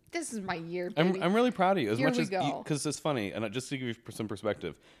this is my year, baby. I'm really proud of you. As Here much we as go. because it's funny, and just to give you some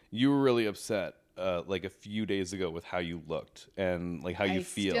perspective, you were really upset like a few days ago with how you looked and like how you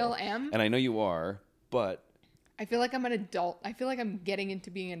feel. I still am, and I know you are, but I feel like I'm an adult. I feel like I'm getting into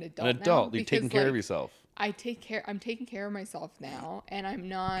being an adult. An adult, now you're taking care of yourself. I'm taking care of myself now, and I'm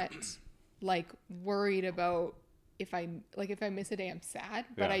not like worried about if I miss a day, I'm sad,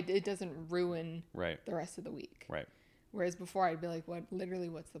 but it doesn't ruin the rest of the week. Right. Whereas before I'd be like,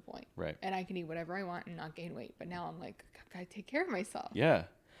 what's the point? Right. And I can eat whatever I want and not gain weight. But now I'm like, I gotta take care of myself. Yeah.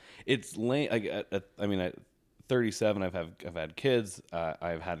 It's late. I mean, at 37, I've had kids.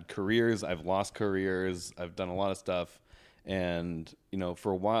 I've had careers. I've lost careers. I've done a lot of stuff. And, you know,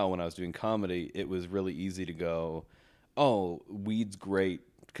 for a while when I was doing comedy, it was really easy to go, oh, weed's great.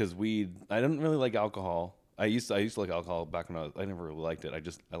 Because I didn't really like alcohol. I used to like alcohol back when I never really liked it.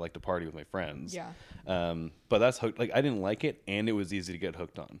 I liked to party with my friends. Yeah. But that's hooked. Like, I didn't like it, and it was easy to get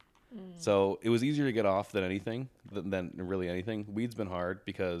hooked on. So it was easier to get off than really anything. Weed's been hard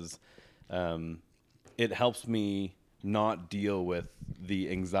because it helps me not deal with the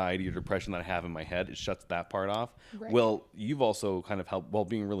anxiety or depression that I have in my head. It shuts that part off. Right. Well, you've also kind of helped, while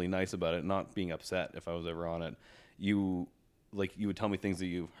being really nice about it, not being upset if I was ever on it. You would tell me things that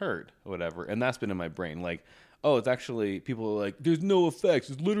you've heard or whatever. And that's been in my brain. Like, oh, it's actually, people are like, there's no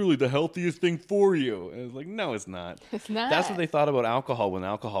effects. It's literally the healthiest thing for you. And it's like, no, it's not. It's not. That's what they thought about alcohol when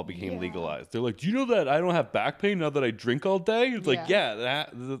alcohol became legalized. They're like, do you know that I don't have back pain now that I drink all day? It's like,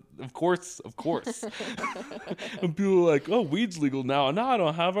 of course. And people are like, oh, weed's legal now. Now I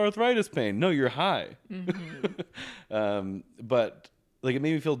don't have arthritis pain. No, you're high. Mm-hmm. But like, it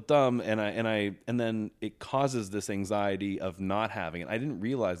made me feel dumb, and then it causes this anxiety of not having it. I didn't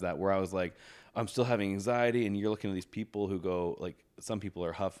realize that, where I was like, I'm still having anxiety, and you're looking at these people who go, like, some people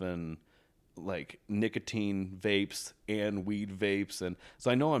are huffing like nicotine vapes and weed vapes, and so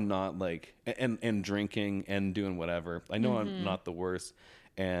I know I'm not like, and drinking and doing whatever. I know I'm not the worst,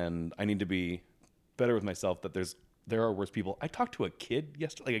 and I need to be better with myself, that there are worse people. I talked to a kid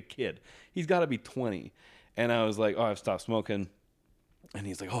yesterday, like a kid. He's got to be 20, and I was like, oh, I've stopped smoking. And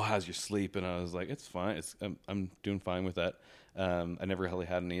he's like, oh, how's your sleep? And I was like, it's fine. I'm doing fine with that. I never really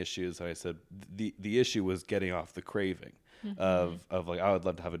had any issues. So I said, the issue was getting off the craving of like, I would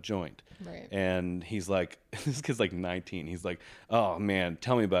love to have a joint. Right. And he's like, this kid's like 19. He's like, oh man,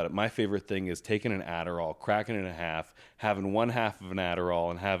 tell me about it. My favorite thing is taking an Adderall, cracking it in half, having one half of an Adderall,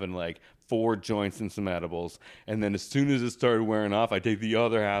 and having like 4 joints and some edibles, and then as soon as it started wearing off, I take the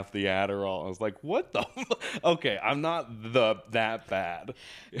other half of the Adderall. I was like, what the okay, I'm not that bad.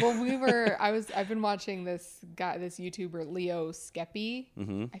 Well, I've been watching this YouTuber Leo Skeppy.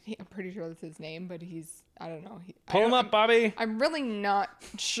 I'm pretty sure that's his name, but I don't know. Pull him up, Bobby. I'm really not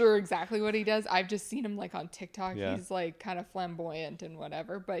sure exactly what he does. I've just seen him like on TikTok. Yeah. He's like kind of flamboyant and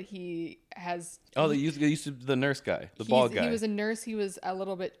whatever, but he has. They used to the nurse guy, the bald guy. He was a nurse. He was a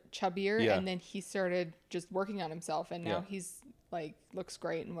little bit chubbier, and then he started just working on himself, and now he's like looks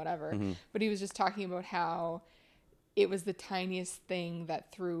great and whatever. But he was just talking about how it was the tiniest thing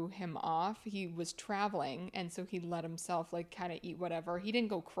that threw him off. He was traveling, and so he let himself like kind of eat whatever. He didn't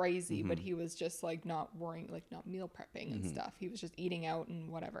go crazy, but he was just like not worrying, like not meal prepping and stuff. He was just eating out and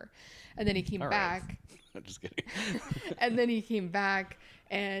whatever. And then he came back. I'm just kidding. And then he came back,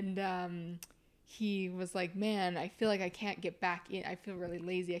 and he was like, man, I feel like I can't get back in. I feel really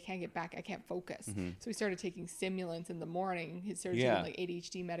lazy. I can't get back. I can't focus. So he started taking stimulants in the morning. He started taking like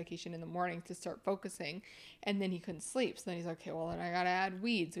ADHD medication in the morning to start focusing. And then he couldn't sleep. So then he's like, okay, well, then I got to add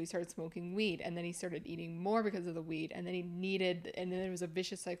weed. So he started smoking weed. And then he started eating more because of the weed. And then and then it was a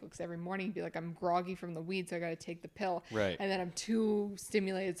vicious cycle, because every morning he'd be like, I'm groggy from the weed, so I got to take the pill. Right. And then I'm too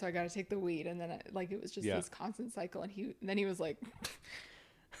stimulated, so I got to take the weed. And then it was just this constant cycle. And then he was like,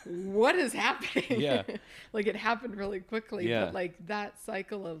 what is happening? Yeah. Like, it happened really quickly, but like that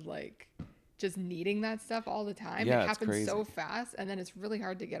cycle of like just needing that stuff all the time, it happens so fast, and then it's really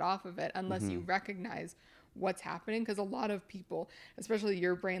hard to get off of it unless you recognize what's happening, because a lot of people, especially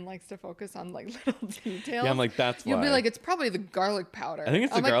your brain, likes to focus on like little details. Yeah, I'm like, that's why. You'll be like, it's probably the garlic powder. I think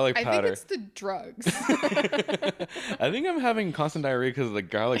it's the garlic powder. I think it's the drugs. I think I'm having constant diarrhea because of the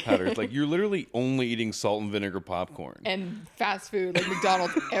garlic powder. It's like, you're literally only eating salt and vinegar popcorn. And fast food, like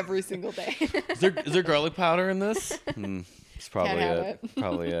McDonald's, every single day. Is there garlic powder in this? It's probably it.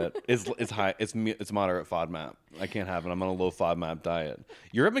 Probably it. It's high. It's moderate FODMAP. I can't have it. I'm on a low FODMAP diet.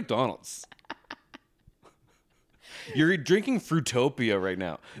 You're at McDonald's. You're drinking Fruitopia right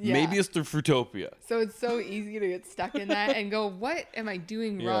now. Yeah. Maybe it's the Fruitopia. So it's so easy to get stuck in that and go, what am I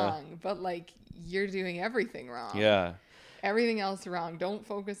doing wrong? But like, you're doing everything wrong. Yeah. Everything else wrong. Don't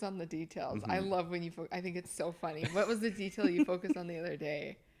focus on the details. I love when you I think it's so funny. What was the detail you focused on the other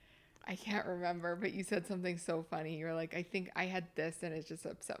day? I can't remember, but you said something so funny. You were like, I think I had this and it just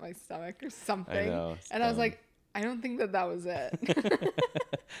upset my stomach or something. I know, and I was like, I don't think that was it.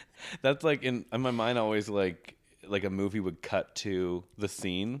 That's like in my mind always like a movie would cut to the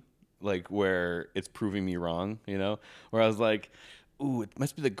scene, like where it's proving me wrong, you know, where I was like, ooh, it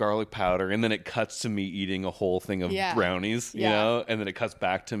must be the garlic powder. And then it cuts to me eating a whole thing of brownies, you know, and then it cuts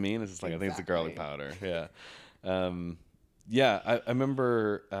back to me and it's just like, I think it's the garlic powder. Yeah. I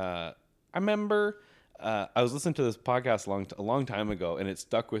remember I was listening to this podcast a long time ago, and it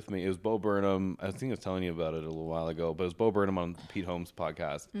stuck with me. It was Bo Burnham. I think I was telling you about it a little while ago, but it was Bo Burnham on the Pete Holmes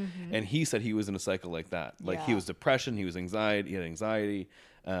podcast. And he said he was in a cycle like that. Like he was depression, he was anxiety, he had anxiety.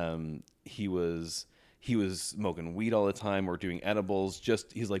 He was smoking weed all the time or doing edibles.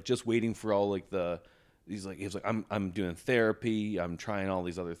 He's waiting for all like he's like, I'm doing therapy, I'm trying all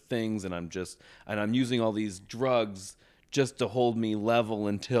these other things, and I'm using all these drugs just to hold me level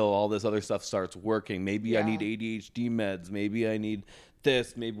until all this other stuff starts working. Maybe I need ADHD meds. Maybe I need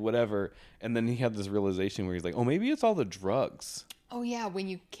this, maybe whatever. And then he had this realization where he's like, oh, maybe it's all the drugs. Oh yeah, when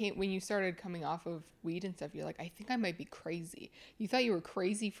you started coming off of weed and stuff, you're like, I think I might be crazy. You thought you were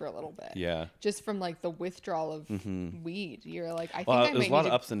crazy for a little bit. Yeah. Just from like the withdrawal of weed. You're like, I think Well, I might there's a lot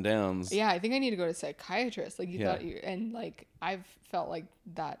of ups and downs. Yeah, I think I need to go to a psychiatrist. Like you thought and like I've felt like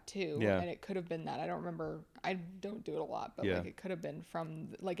that too. Yeah. And it could have been that. I don't remember. I don't do it a lot, but like it could have been from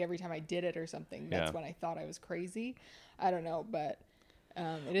like every time I did it or something. That's when I thought I was crazy. I don't know, but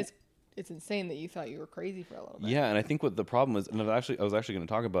it's insane that you thought you were crazy for a little bit. Yeah, and I think what the problem is, and I was actually going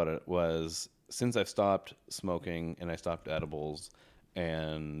to talk about it, was since I've stopped smoking and I stopped edibles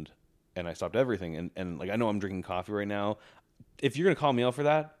and I stopped everything, and like I know I'm drinking coffee right now. If you're going to call me out for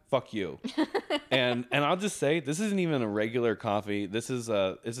that, fuck you. and I'll just say this isn't even a regular coffee. This is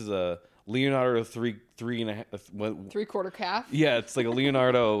a Leonardo three-quarter calf. Yeah, it's like a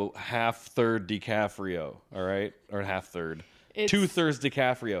Leonardo half-third DiCaprio, all right, or half-third. 2/3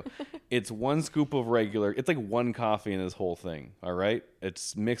 DiCaprio. It's 1 scoop of regular. It's like 1 coffee in this whole thing. All right,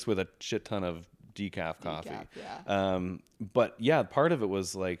 it's mixed with a shit ton of decaf coffee. Yeah. But yeah, part of it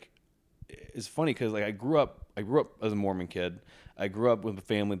was like, it's funny because like I grew up as a Mormon kid. I grew up with a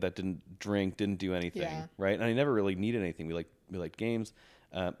family that didn't drink, didn't do anything, right? And I never really needed anything. We liked games,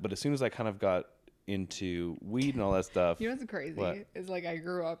 but as soon as I kind of got into weed and all that stuff, you know what's crazy is like I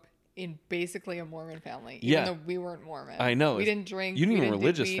grew up in basically a Mormon family, even though we weren't Mormon. I know. We didn't drink. You didn't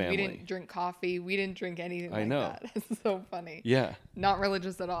religious family. We didn't drink coffee. We didn't drink anything like that. It's so funny. Yeah. Not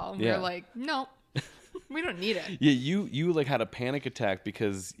religious at all. Yeah. We're like, no, we don't need it. Yeah, you like had a panic attack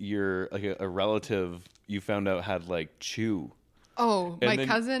because you're like a relative you found out had like chew. Oh, my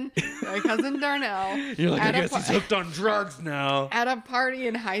cousin Darnell. You're like, I guess he's hooked on drugs now. At a party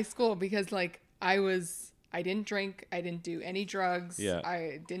in high school because like I didn't drink. I didn't do any drugs. Yeah.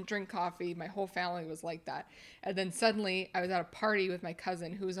 I didn't drink coffee. My whole family was like that. And then suddenly I was at a party with my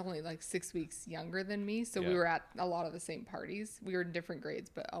cousin who was only like 6 weeks younger than me. So we were at a lot of the same parties. We were in different grades,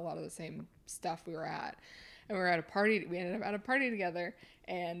 but a lot of the same stuff we were at. And we were at a party. We ended up at a party together.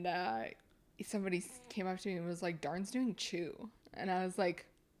 And somebody came up to me and was like, Darn's doing chew. And I was like,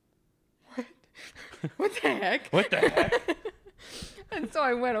 what? What the heck? What the heck? And so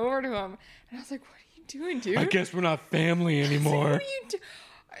I went over to him and I was like, what are you doing, dude? I guess we're not family anymore. What are you doing?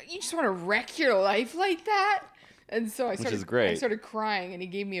 You just want to wreck your life like that? And so I started crying, and he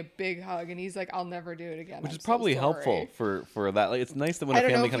gave me a big hug, and he's like, I'll never do it again. Which is probably helpful for that. Like, it's nice that when a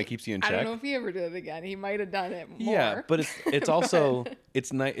family kind of keeps you in check. I don't know if he ever did it again. He might have done it more. Yeah, but it's also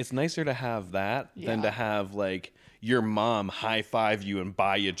it's nicer to have that than to have like your mom high five you and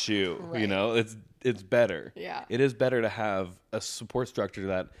buy you chew. Right. You know, it's better. Yeah, it is better to have a support structure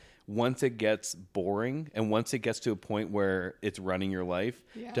that once it gets boring and once it gets to a point where it's running your life,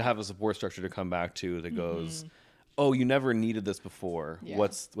 to have a support structure to come back to that goes, oh, you never needed this before. Yeah.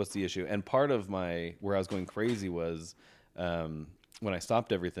 What's the issue? And part of where I was going crazy was when I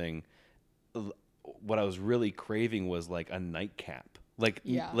stopped everything, what I was really craving was like a nightcap. Like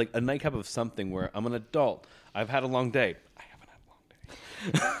a nightcap of something where I'm an adult. I've had a long day. I haven't had a long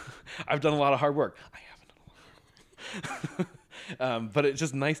day. I've done a lot of hard work. I haven't done a lot of hard work. But it's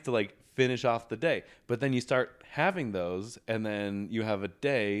just nice to like finish off the day. But then you start having those, and then you have a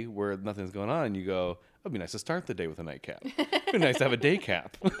day where nothing's going on, and you go, it'd be nice to start the day with a nightcap. It'd be nice to have a day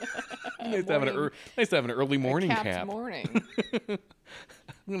cap. nice to have an early morning cap. Morning.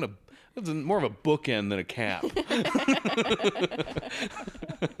 It's more of a bookend than a cap.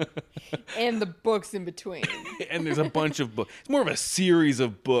 And the books in between. And there's a bunch of books. It's more of a series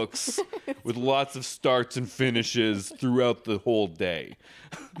of books with lots of starts and finishes throughout the whole day.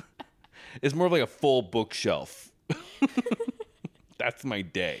 It's more of like a full bookshelf. That's my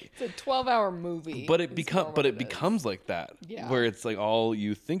day. It's a 12-hour movie. But it becomes like that. Yeah. Where it's like all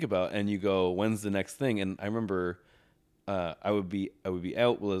you think about, and you go, when's the next thing? And I remember I would be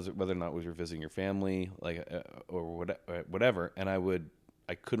out, whether or not we were visiting your family, like or whatever, and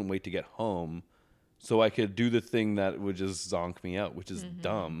I couldn't wait to get home so I could do the thing that would just zonk me out, which is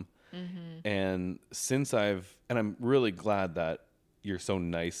dumb. Mm-hmm. And I'm really glad that you're so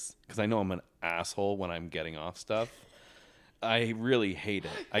nice, because I know I'm an asshole when I'm getting off stuff. I really hate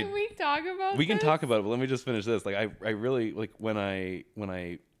it. Can we talk about We can talk about it, but let me just finish this. Like I really like when I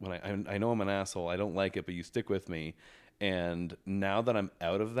know I'm an asshole, I don't like it, but you stick with me. And now that I'm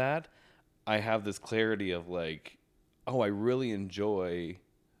out of that, I have this clarity of like, oh, I really enjoy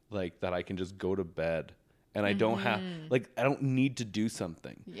like that I can just go to bed and I don't have like, I don't need to do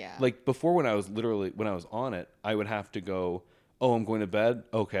something. Yeah. Like before, when I was on it, I would have to go, oh, I'm going to bed.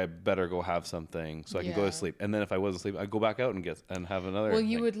 Okay, I better go have something so I can go to sleep. And then if I wasn't asleep, I'd go back out and have another. Well,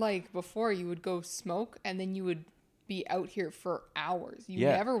 you would like before you would go smoke, and then you would be out here for hours. You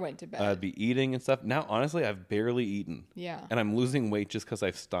Yeah. never went to bed. I'd be eating and stuff. Now, honestly, I've barely eaten. Yeah. And I'm losing weight just because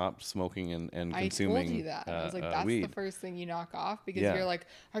I've stopped smoking and consuming I told you that. I was like, that's weed. the first thing you knock off because you're like,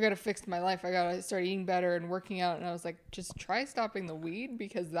 I got to fix my life. I got to start eating better and working out. And I was like, just try stopping the weed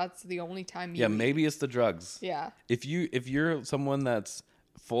because that's the only time you eat. Maybe it's the drugs. Yeah. If you're someone that's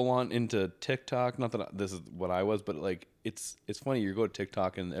full on into TikTok, not that this is what I was, but like it's funny. You go to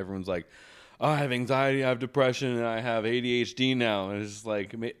TikTok and everyone's like, oh, I have anxiety, I have depression, and I have ADHD now. And it's just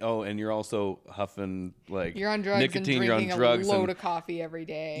like, oh, and you're also huffing like you're on drugs nicotine, and you're on drinking drugs a load of coffee every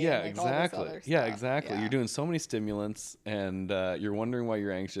day. Yeah, and, like, exactly. All this other Yeah, stuff. exactly. Yeah. You're doing so many stimulants, and you're wondering why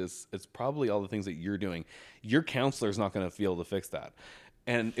you're anxious. It's probably all the things that you're doing. Your counselor's not going to be able to fix that.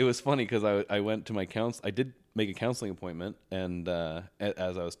 And it was funny because I went to my I did make a counseling appointment, and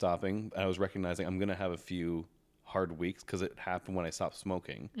as I was stopping, I was recognizing I'm going to have a few hard weeks because it happened when I stopped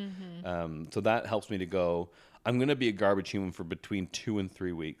smoking. So that helps me to go, I'm going to be a garbage human for between 2 and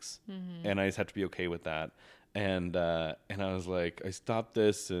 3 weeks. And I just have to be okay with that. And I was like, I stopped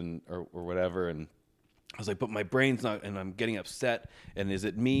this or whatever. And I was like, but my brain's not, and I'm getting upset. And is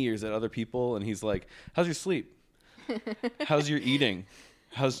it me or is it other people? And he's like, how's your sleep? How's your eating?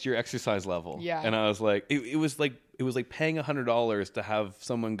 How's your exercise level? Yeah. And I was like, it was like paying $100 to have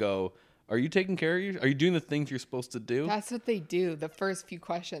someone go, are you taking care of you? Are you doing the things you're supposed to do? That's what they do, the first few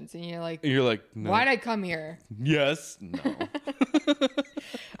questions. And you're like, no. Why'd I come here? Yes. No.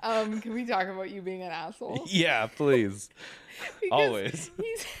 Can we talk about you being an asshole? Yeah, please. Always.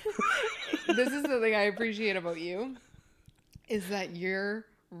 This is the thing I appreciate about you, is that you're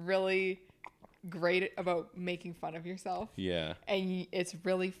really great about making fun of yourself. Yeah. And it's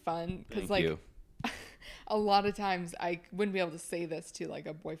really fun because, Thank you. a lot of times I wouldn't be able to say this to like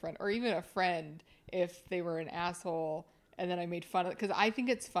a boyfriend or even a friend if they were an asshole and then I made fun of it because I think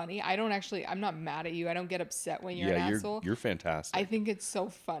it's funny. I'm not mad at you. I don't get upset when you're an asshole. You're fantastic. I think it's so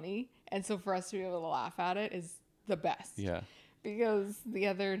funny. And so for us to be able to laugh at it is the best. Yeah. Because the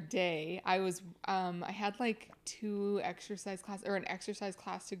other day I was, I had like an exercise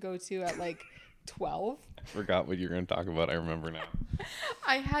class to go to at like 12. Forgot what you're going to talk about. I remember now.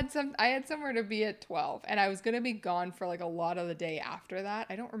 I had somewhere to be at 12 and I was going to be gone for like a lot of the day after that.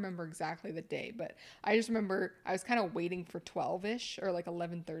 I don't remember exactly the day, but I just remember I was kind of waiting for 12ish or like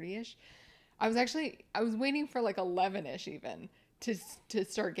 11:30ish. I was waiting for like 11ish even to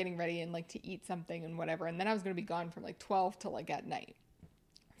start getting ready and like to eat something and whatever. And then I was going to be gone from like 12 to like at night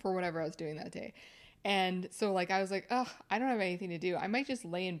for whatever I was doing that day. And so like I was like, ugh, I don't have anything to do. I might just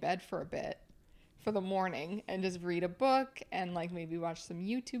lay in bed for a bit for the morning and just read a book and like maybe watch some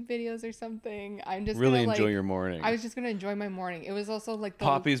YouTube videos or something. I'm just really gonna, enjoy your morning. I was just gonna enjoy my morning. It was also like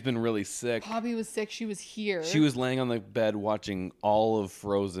Poppy's been really sick. Poppy was sick. She was here. She was laying on the bed watching all of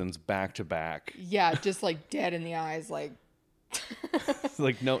Frozen's back to back. Yeah, just like dead in the eyes, like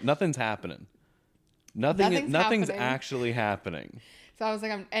like nothing's happening. Nothing's actually happening. So I was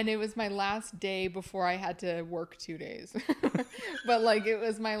like, and it was my last day before I had to work 2 days. But like, it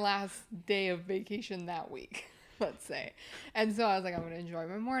was my last day of vacation that week, let's say. And so I was like, I'm going to enjoy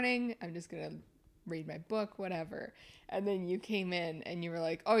my morning. I'm just going to read my book, whatever. And then you came in and you were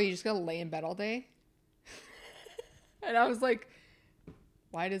like, oh, you just got to lay in bed all day? And I was like,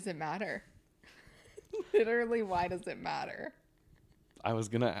 why does it matter? Literally, why does it matter?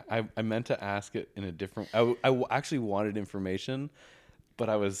 I meant to ask it in a different, I actually wanted information, but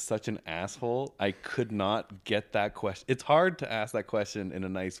I was such an asshole. I could not get that question. It's hard to ask that question in a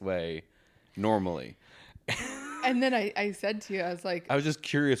nice way normally. And then I said to you, I was like, I was just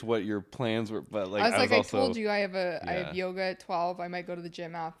curious what your plans were, but like, I told you I have yoga at 12. I might go to the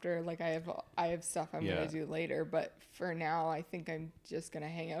gym after. Like I have stuff I'm going to do later, but for now, I think I'm just going to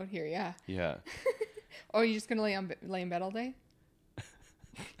hang out here. Yeah. Yeah. Oh, you're just going to lay in bed all day?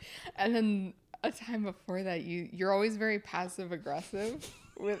 And then a time before that, you're always very passive aggressive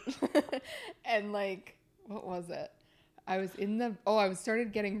with, and like, what was it? I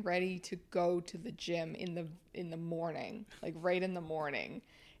started getting ready to go to the gym in the morning, like right in the morning.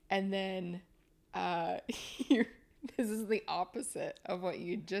 And then, this is the opposite of what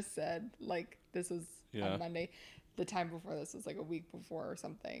you just said. Like this was on Monday. The time before this was like a week before or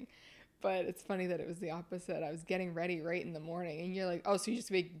something. But it's funny that it was the opposite. I was getting ready right in the morning, and you're like, "Oh, so you're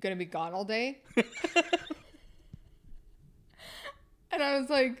just gonna be gone all day?" And I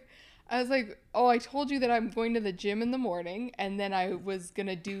was like, "Oh, I told you that I'm going to the gym in the morning, and then I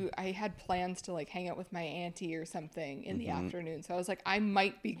had plans to like hang out with my auntie or something in the afternoon. So I was like, I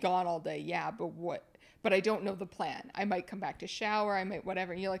might be gone all day, yeah, but what? But I don't know the plan. I might come back to shower, I might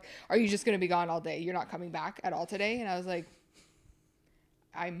whatever." And you're like, "Are you just gonna be gone all day? You're not coming back at all today?" And I was like,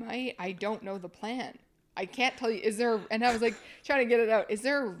 I don't know the plan. I can't tell you. Is there? And I was like trying to get it out. Is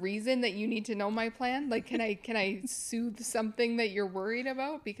there a reason that you need to know my plan? Like, can I soothe something that you're worried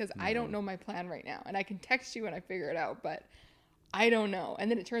about? Because I don't know my plan right now, and I can text you when I figure it out, but I don't know.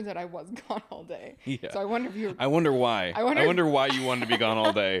 And then it turns out I was gone all day. Yeah. So I wonder if you were... I wonder why. I wonder why you wanted to be gone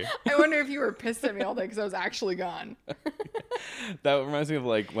all day. I wonder if you were pissed at me all day because I was actually gone. That reminds me of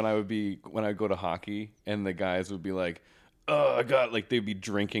like when I go to hockey and the guys would be like, oh, I got, like, they'd be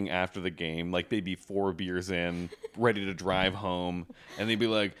drinking after the game. Like, they'd be 4 beers in, ready to drive home. And they'd be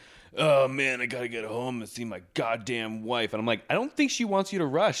like, oh, man, I got to get home and see my goddamn wife. And I'm like, I don't think she wants you to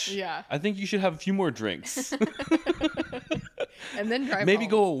rush. Yeah. I think you should have a few more drinks. And then drive Maybe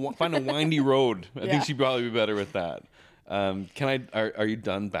home. go find a windy road. I think she'd probably be better with that. Are you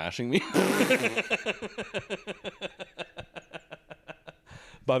done bashing me?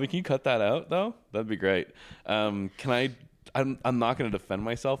 Bobby, can you cut that out though? That'd be great. I'm not going to defend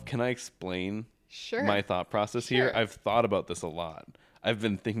myself. Can I explain my thought process here? I've thought about this a lot. I've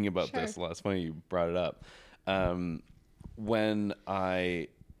been thinking about this a lot. It's funny you brought it up. When I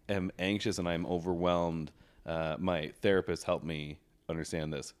am anxious and I'm overwhelmed, my therapist helped me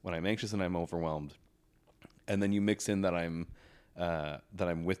understand this. When I'm anxious and I'm overwhelmed, and then you mix in that I'm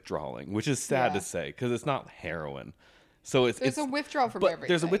withdrawing, which is sad to say because it's not heroin. So it's a withdrawal from everything.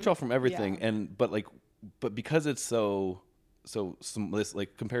 There's a withdrawal from everything, but because it's so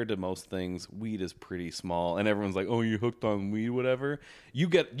like compared to most things, weed is pretty small, and everyone's like, "Oh, you hooked on weed, whatever." You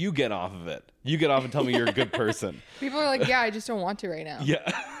get off of it. You get off and tell me you're a good person. People are like, "Yeah, I just don't want to right now." Yeah,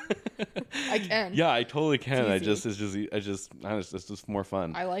 I can. Yeah, I totally can. It's just more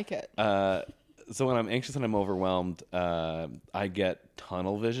fun. I like it. So when I'm anxious and I'm overwhelmed, I get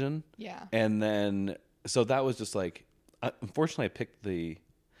tunnel vision. Yeah, and then so that was just like. Unfortunately, I picked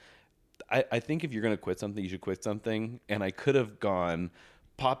I think if you're going to quit something, you should quit something. And I could have gone,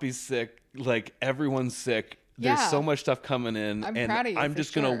 Poppy's sick, like everyone's sick. There's so much stuff coming in. I'm proud of you, I'm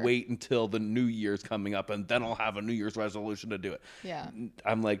just going to wait until the New Year's coming up and then I'll have a New Year's resolution to do it. Yeah.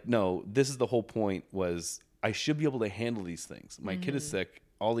 I'm like, no, this is the whole point was I should be able to handle these things. My kid is sick,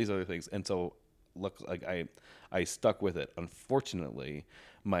 all these other things. And so look, like I stuck with it. Unfortunately,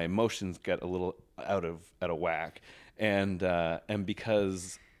 my emotions get a little out of whack. And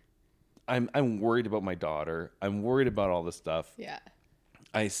because I'm worried about my daughter, I'm worried about all this stuff. Yeah.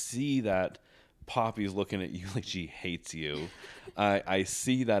 I see that Poppy's looking at you like she hates you. I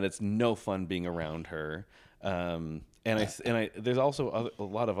see that it's no fun being around her. And there's also a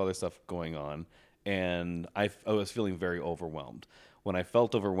lot of other stuff going on. And I was feeling very overwhelmed. When I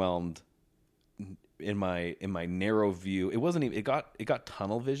felt overwhelmed, in my narrow view, it wasn't even, it got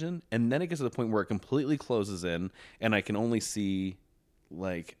tunnel vision, and then it gets to the point where it completely closes in and I can only see,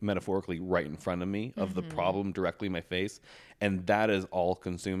 like, metaphorically right in front of me of the problem directly in my face, and that is all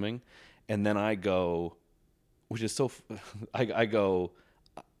consuming. And then I go, which is so I go,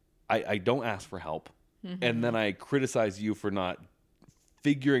 I don't ask for help, and then I criticize you for not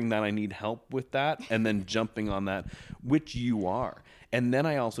figuring that I need help with that and then jumping on that, which you are. And then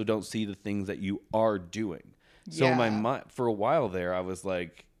I also don't see the things that you are doing. So my mind, for a while there, I was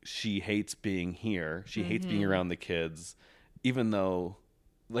like, she hates being here. She hates being around the kids, even though,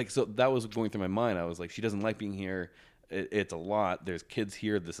 like, so that was going through my mind. I was like, she doesn't like being here. It's a lot. There's kids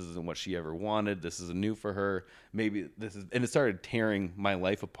here. This isn't what she ever wanted. This is new for her. Maybe this is, and it started tearing my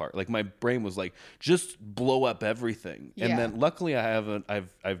life apart. Like my brain was like, just blow up everything. And then luckily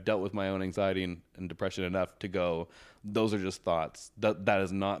I've dealt with my own anxiety and depression enough to go, those are just thoughts. That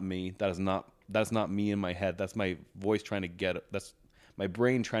is not me. That's not me in my head. That's my voice that's my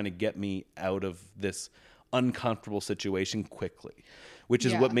brain trying to get me out of this uncomfortable situation quickly, which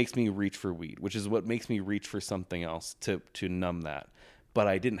is what makes me reach for weed, which is what makes me reach for something else to numb that. But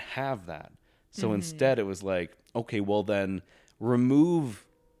I didn't have that. So instead it was like, okay, well then remove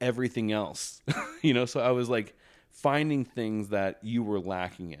everything else. So I was like finding things that you were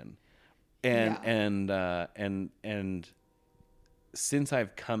lacking in. And since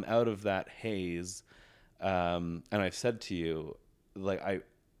I've come out of that haze, and I've said to you, like,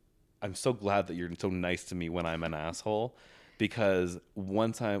 I'm so glad that you're so nice to me when I'm an asshole, because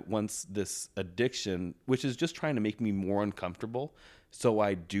once this addiction, which is just trying to make me more uncomfortable, so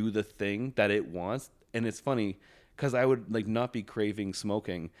I do the thing that it wants. And it's funny because I would like not be craving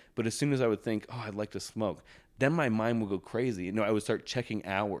smoking, but as soon as I would think, oh, I'd like to smoke, then my mind would go crazy. I would start checking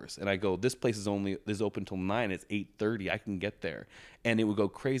hours, and I go, this place is open till 9. It's 8:30. I can get there, and it would go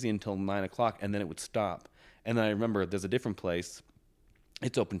crazy until 9 o'clock, and then it would stop. And then I remember there's a different place.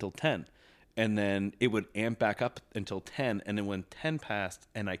 It's open till 10. And then it would amp back up until 10. And then when 10 passed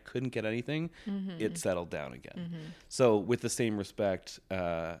and I couldn't get anything, it settled down again. So with the same respect,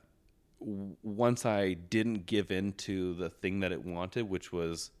 once I didn't give in to the thing that it wanted, which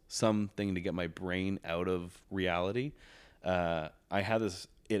was something to get my brain out of reality, I had this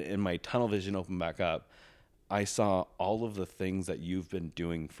in my tunnel vision open back up. I saw all of the things that you've been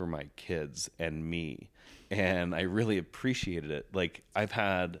doing for my kids and me, and I really appreciated it. Like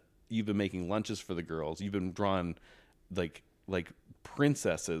you've been making lunches for the girls. You've been drawing like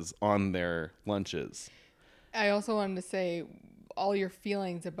princesses on their lunches. I also wanted to say all your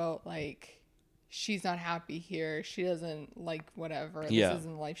feelings about like she's not happy here, she doesn't like whatever, this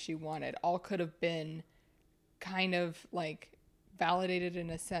isn't the life she wanted, all could have been kind of like validated in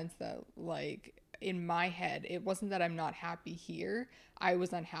a sense that like in my head it wasn't that I'm not happy here, I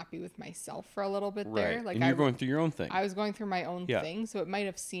was unhappy with myself for a little bit there. Like, and you're going through your own thing. I was going through my own thing, so it might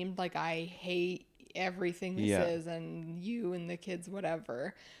have seemed like I hate everything this is and you and the kids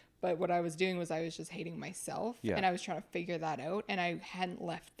whatever, but what I was doing was I was just hating myself, and I was trying to figure that out, and I hadn't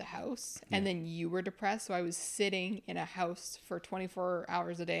left the house, and then you were depressed, so I was sitting in a house for 24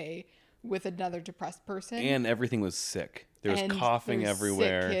 hours a day with another depressed person, and everything was sick. There was coughing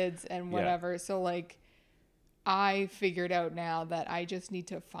everywhere, sick kids and whatever. So like I figured out now that I just need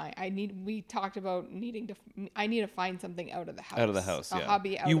to find, I need to find something out of the house. Out of the house, a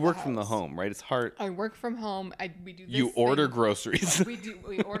hobby out You of work the house. from the home, right? It's hard. I work from home. We do this You order groceries.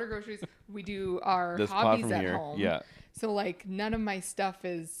 We order groceries. We do our this hobbies at here. home. Yeah. So like none of my stuff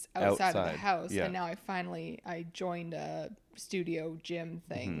is outside of the house. And now I joined a studio gym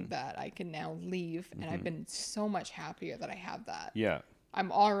thing that I can now leave, and I've been so much happier that I have that. Yeah.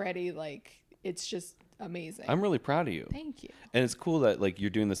 I'm already like, it's just amazing. I'm really proud of you. Thank you. And it's cool that like you're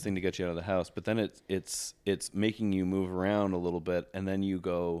doing this thing to get you out of the house, but then it's making you move around a little bit, and then you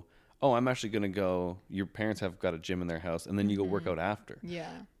go, oh, I'm actually going to go. Your parents have got a gym in their house, and then you go work out after.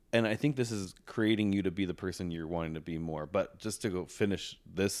 Yeah. And I think this is creating you to be the person you're wanting to be more. But just to go finish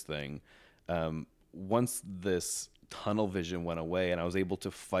this thing, once this tunnel vision went away and I was able to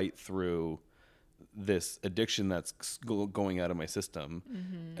fight through this addiction that's going out of my system,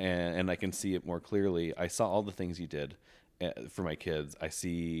 and I can see it more clearly. I saw all the things you did for my kids. I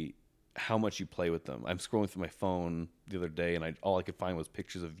see how much you play with them. I'm scrolling through my phone the other day, and all I could find was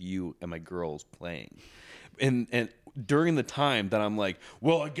pictures of you and my girls playing. And during the time that I'm like,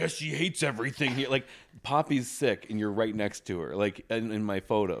 well, I guess she hates everything here. Like, Poppy's sick, and you're right next to her, like in my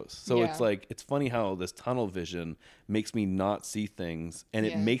photos. So it's like, it's funny how this tunnel vision makes me not see things, and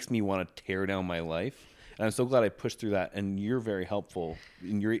it makes me want to tear down my life. And I'm so glad I pushed through that. And you're very helpful,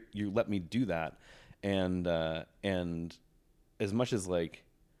 and you let me do that. And as much as like,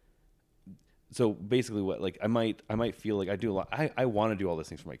 so basically what, like I might feel like I do a lot. I want to do all these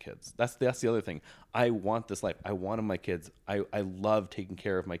things for my kids. That's the other thing. I want this life. I wanted my kids. I love taking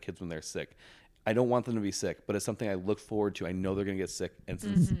care of my kids when they're sick. I don't want them to be sick, but it's something I look forward to. I know they're going to get sick. And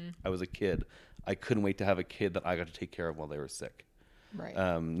since I was a kid, I couldn't wait to have a kid that I got to take care of while they were sick. Right.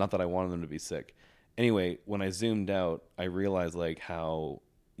 Not that I wanted them to be sick. Anyway, when I zoomed out, I realized like how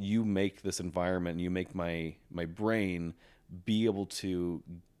you make this environment, you make my brain be able to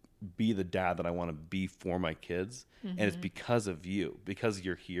be the dad that I want to be for my kids. And it's because of you, because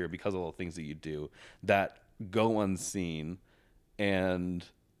you're here, because of all the things that you do that go unseen. And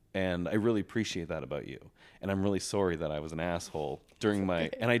I really appreciate that about you. And I'm really sorry that I was an asshole during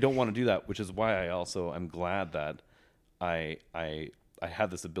and I don't want to do that, which is why I'm glad that I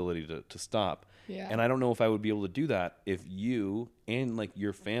had this ability to stop. Yeah. And I don't know if I would be able to do that if you and like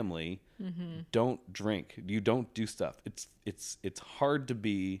your family don't drink, you don't do stuff. It's hard to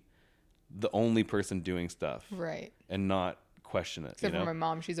be the only person doing stuff, right, and not question it. Except for my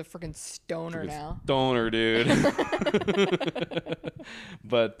mom, she's a freaking stoner now. Stoner, dude.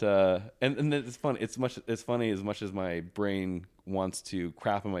 But and it's fun. It's funny as much as my brain wants to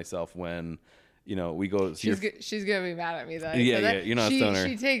crap on myself when, you know, we go. She's gonna be mad at me though. Yeah, you're not a stoner.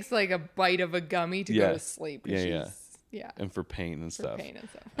 She takes like a bite of a gummy to go to sleep. Yeah. And for pain and stuff.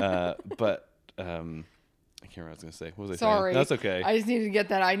 But I can't remember what I was going to say. What was I saying? Sorry. That's okay. I just needed to get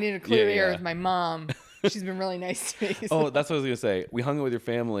that. I needed to clear the air with my mom. She's been really nice to me. So. Oh, that's what I was going to say. We hung out with your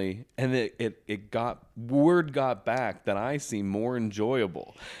family, and word got back that I seem more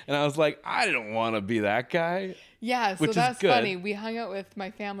enjoyable. And I was like, I don't want to be that guy. Yeah, so that's funny. We hung out with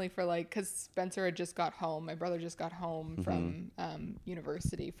my family for because Spencer had just got home. My brother just got home from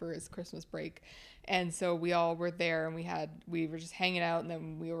university for his Christmas break. And so we all were there, and we were just hanging out, and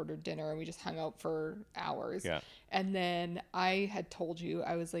then we ordered dinner, and we just hung out for hours. Yeah. And then I had told you,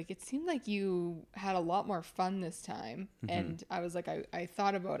 I was like, it seemed like you had a lot more fun this time. And I was like, I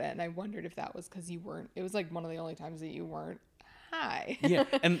thought about it, and I wondered if that was because you weren't, it was like one of the only times that you weren't high. Yeah,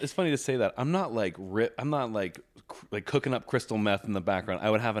 and it's funny to say that. I'm not like cooking up crystal meth in the background. I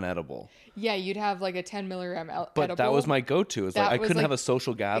would have an edible. Yeah, you'd have like a 10 milligram edible. But that was my go-to. It's like I couldn't have a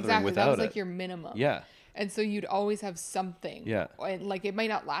social gathering without it. That was like your minimum. Yeah. And so you'd always have something. Yeah. And like it might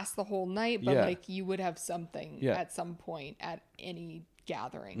not last the whole night, but like you would have something at some point at any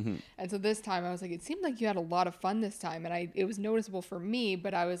gathering. Mm-hmm. And so this time I was like, it seemed like you had a lot of fun this time. And it was noticeable for me,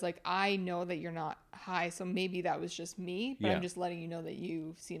 but I was like, I know that you're not high, so maybe that was just me, but I'm just letting you know that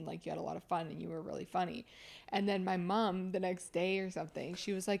you seemed like you had a lot of fun and you were really funny. And then my mom the next day or something,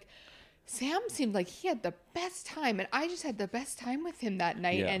 she was like, Sam seemed like he had the best time, and I just had the best time with him that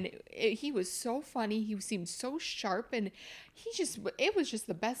night. And he was so funny. He seemed so sharp, and it was just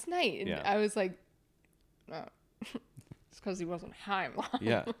the best night. And I was like, oh, it's because he wasn't high, Mom.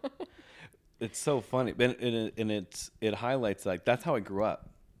 Yeah. It's so funny. And it highlights, like, that's how I grew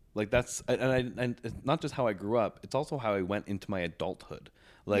up. Like, that's, and it's not just how I grew up, it's also how I went into my adulthood.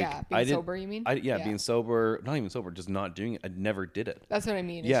 Like, being sober, you mean? Being sober, not even sober, just not doing it. I never did it. That's what I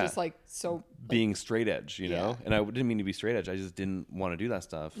mean. It's just like so. Being straight edge, you know? And I didn't mean to be straight edge. I just didn't want to do that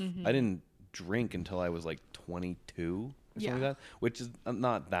stuff. Mm-hmm. I didn't drink until I was like 22 or something like that, which is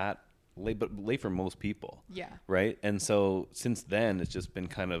not that late, but late for most people. Yeah. Right? And so since then, it's just been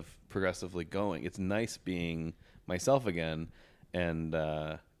kind of progressively going. It's nice being myself again. And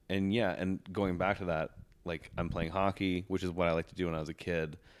going back to that, like, I'm playing hockey, which is what I like to do when I was a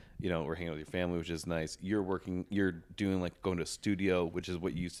kid. You know, we're hanging out with your family, which is nice. You're doing, like, going to a studio, which is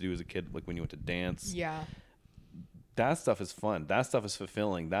what you used to do as a kid, like when you went to dance. Yeah. That stuff is fun. That stuff is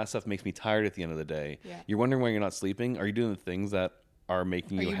fulfilling. That stuff makes me tired at the end of the day. Yeah. You're wondering why you're not sleeping. Are you doing the things that are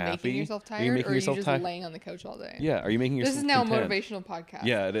making you happy? Are you making yourself tired, or are you just laying on the couch all day? Yeah. Are you making yourself This is now content? A motivational podcast.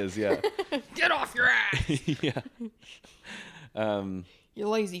 Yeah, it is, yeah. Get off your ass! Yeah. You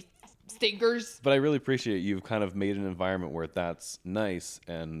lazy stinkers. But I really appreciate you've kind of made an environment where that's nice,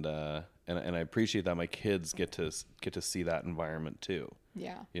 and I appreciate that my kids get to see that environment too.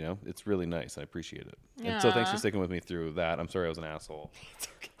 Yeah. You know, it's really nice. I appreciate it. Yeah. And so thanks for sticking with me through that. I'm sorry I was an asshole. It's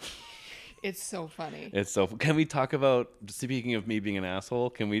okay. It's so funny. Can we talk about, speaking of me being an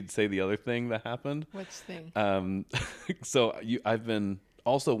asshole, can we say the other thing that happened? Which thing? So I've been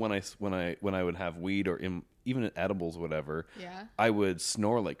also, when I would have weed or even edibles, whatever, I would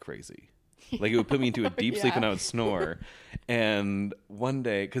snore like crazy. Like, it would put me into a deep sleep and I would snore. And one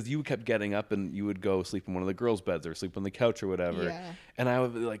day, because you kept getting up and you would go sleep in one of the girls' beds or sleep on the couch or whatever. Yeah. And I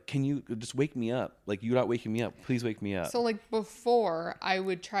would be like, can you just wake me up? Like, you're not waking me up. Please wake me up. So, like, before, I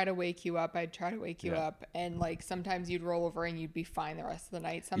would try to wake you up. I'd try to wake you up. And, like, sometimes you'd roll over and you'd be fine the rest of the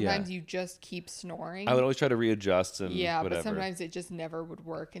night. Sometimes you just keep snoring. I would always try to readjust and whatever. But sometimes it just never would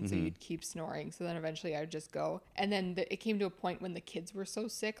work. And so you'd keep snoring. So then eventually I would just go. And then it came to a point when the kids were so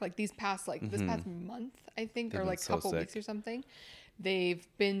sick. Like, this past month, I think, or like a couple weeks or something, they've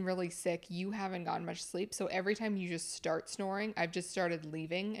been really sick. You haven't gotten much sleep, so every time you just start snoring, I've just started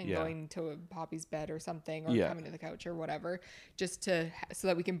leaving and going to Poppy's bed or something, or coming to the couch or whatever, just so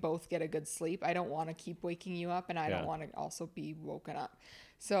that we can both get a good sleep. I don't want to keep waking you up, and I don't want to also be woken up.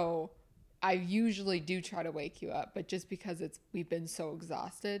 So I usually do try to wake you up, but just because we've been so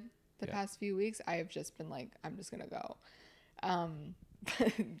exhausted the past few weeks, I have just been like, I'm just gonna go.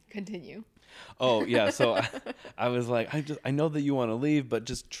 Continue. Oh yeah, so I was like, I know that you want to leave, but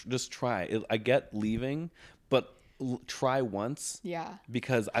just try. I get leaving, but try once. Yeah.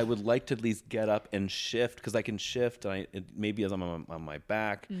 Because I would like to at least get up and shift, because I can shift. And maybe as I'm on my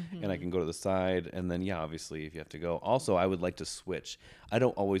back, and I can go to the side, and then obviously if you have to go. Also, I would like to switch. I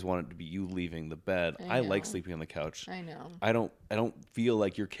don't always want it to be you leaving the bed. I like sleeping on the couch. I know. I don't feel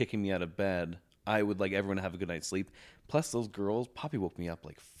like you're kicking me out of bed. I would like everyone to have a good night's sleep. Plus, those girls, Poppy woke me up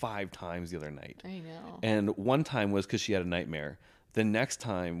like 5 times the other night. I know. And one time was because she had a nightmare. The next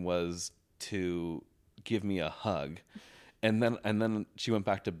time was to give me a hug, and then she went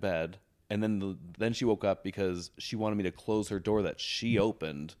back to bed. And then she woke up because she wanted me to close her door that she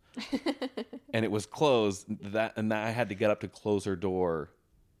opened, and it was closed. And I had to get up to close her door.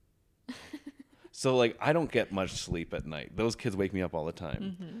 So like, I don't get much sleep at night. Those kids wake me up all the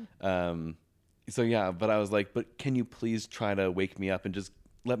time. So yeah, but I was like, but can you please try to wake me up and just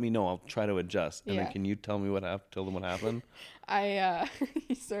let me know? I'll try to adjust. And then can you tell me what happened? Tell them what happened.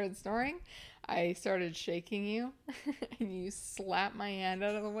 You started snoring. I started shaking you, and you slapped my hand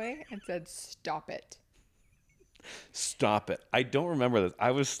out of the way and said, "Stop it." Stop it. I don't remember this.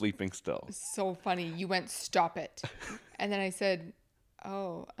 I was sleeping still. So funny. You went, "Stop it," and then I said,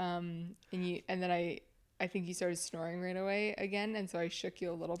 "Oh," and then I think you started snoring right away again, and so I shook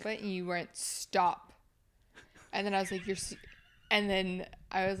you a little bit, and you went, "Stop." And then I was like, "You're," and then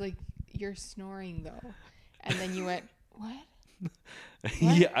I was like, "You're snoring though," and then you went, "What?"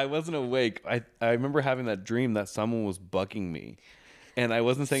 Yeah, I wasn't awake. I remember having that dream that someone was bugging me. And I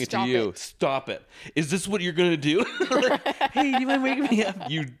wasn't saying Stop it to you. it. Stop it. Is this what you're going to do? Like, hey, do you mind waking me up?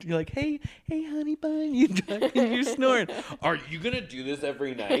 You're like, hey, honey bun, you're snoring. Are you going to do this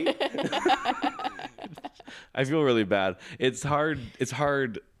every night? I feel really bad. It's hard.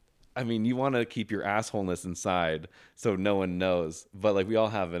 I mean, you want to keep your assholeness inside so no one knows. But like we all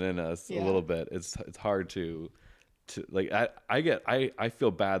have it in us a little bit. It's hard to like I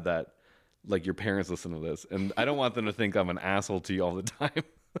feel bad that like your parents listen to this, and I don't want them to think I'm an asshole to you all the time.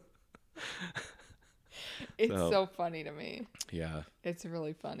 It's so funny to me. Yeah. It's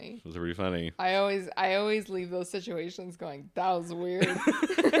really funny. It was really funny. I always leave those situations going, that was weird.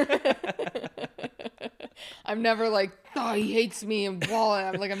 I'm never like, oh, he hates me and blah.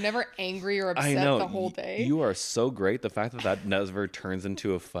 I'm never angry or upset the whole day. You are so great. The fact that never turns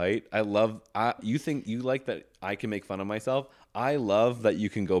into a fight. You think you like that I can make fun of myself. I love that you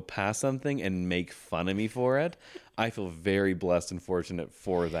can go past something and make fun of me for it. I feel very blessed and fortunate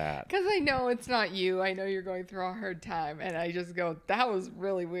for that. Because I know it's not you. I know you're going through a hard time. And I just go, that was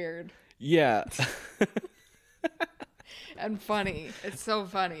really weird. Yeah. And funny. It's so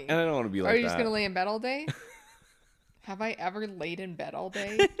funny. And I don't want to be like that. Are you just going to lay in bed all day? Have I ever laid in bed all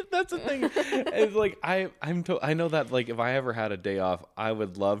day? That's the thing. It's like I know that like if I ever had a day off, I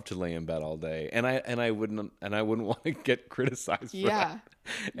would love to lay in bed all day, and I wouldn't want to get criticized for that.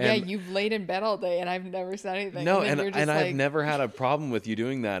 Yeah, you've laid in bed all day, and I've never said anything. No, and I've never had a problem with you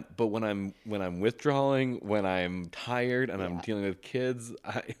doing that. But when I'm withdrawing, when I'm tired, and I'm dealing with kids,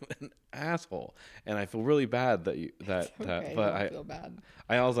 I'm an asshole, and I feel really bad that you that. Okay, but I feel bad.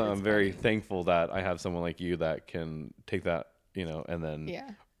 I also am very thankful that I have someone like you that can take that, and then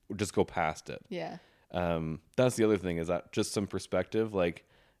just go past it. Yeah. That's the other thing is that just some perspective. Like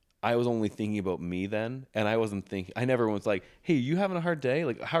I was only thinking about me then, and I never was like, hey, you having a hard day?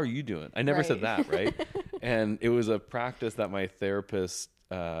 Like, how are you doing? I never said that. Right. And it was a practice that my therapist,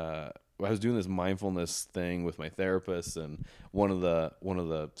 I was doing this mindfulness thing with my therapist. And one of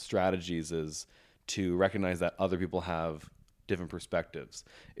the strategies is to recognize that other people have different perspectives,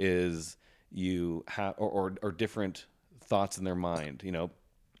 is you have or different thoughts in their mind,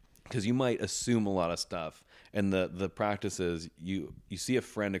 because you might assume a lot of stuff. And the practice is you see a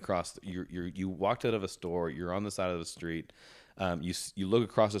friend across you walked out of a store, you're on the side of the street, you look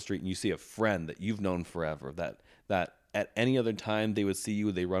across the street and you see a friend that you've known forever, that at any other time they would see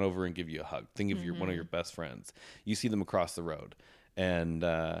you, they run over and give you a hug. Think of one of your best friends. You see them across the road, and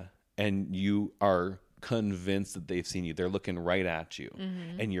you are convinced that they've seen you. They're looking right at you,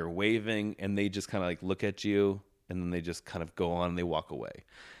 and you're waving, and they just kind of like look at you, and then they just kind of go on and they walk away.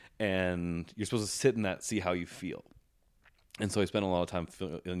 And you're supposed to sit in that, see how you feel. And so I spent a lot of time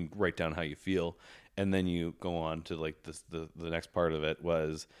and write down how you feel, and then you go on to like this. The next part of it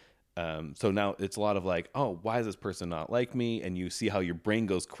was, so now it's a lot of like, oh, why is this person not like me? And you see how your brain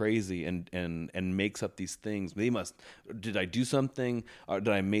goes crazy and makes up these things. Did I do something? Or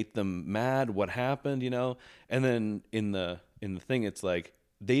did I make them mad? What happened? And then in the thing, it's like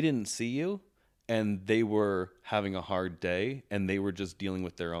they didn't see you. And they were having a hard day, and they were just dealing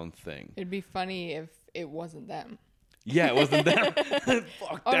with their own thing. It'd be funny if it wasn't them. Yeah, it wasn't them.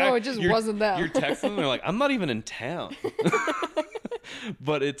 Fuck that. No, it just wasn't them. You're texting them, they're like, I'm not even in town.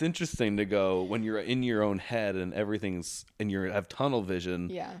 But it's interesting to go when you're in your own head and and you have tunnel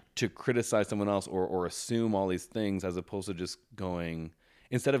vision to criticize someone else or assume all these things, as opposed to just going,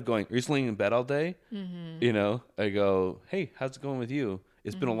 instead of going, are you sleeping in bed all day? I go, hey, how's it going with you?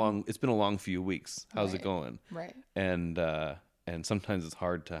 It's been a long few weeks. How's it going? Right. And sometimes it's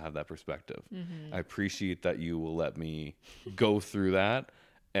hard to have that perspective. I appreciate that you will let me go through that,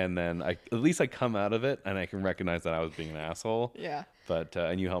 and then at least I come out of it and I can recognize that I was being an asshole. Yeah. But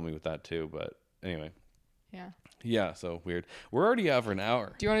and you helped me with that too. But anyway. Yeah. Yeah. So weird. We're already out for an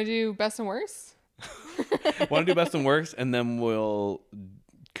hour. Do you want to do best and worst? Want to do best and worst, and then we'll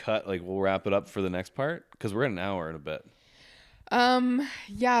wrap it up for the next part, because we're at an hour in a bit.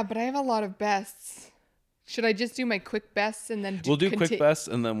 Yeah, but I have a lot of bests. Should I just do my quick bests and then we'll do quick bests,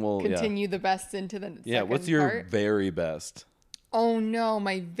 and then we'll continue the bests into the second what's your part? very best? Oh no,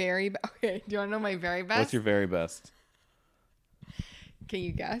 my very okay. Do you want to know my very best? What's your very best? Can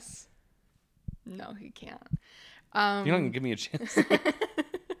you guess? No, you can't. You're not gonna give me a chance.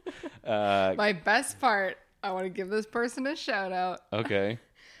 My best part. I want to give this person a shout out. Okay.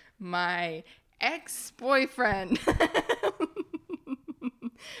 My ex-boyfriend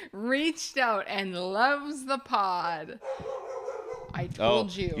reached out and loves the pod. I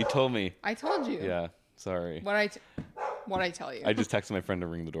told you. You told me. I told you. Yeah. Sorry. What'd I tell you? I just texted my friend to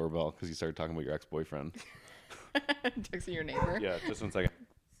ring the doorbell because you started talking about your ex-boyfriend. Texting your neighbor. Yeah, just 1 second.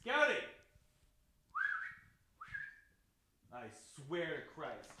 Scouty! I swear to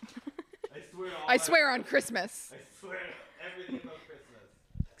Christ. I swear on Christmas. I swear everything about Christmas.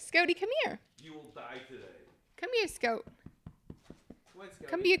 Scouty, come here. You will die today. Come here, Scout. Come on, Scouty.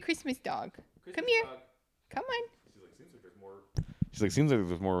 Come be a Christmas dog. Come here. Dog. Come on. She's like, seems like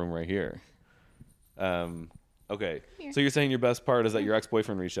there's more room right here. Okay. So you're saying your best part is that your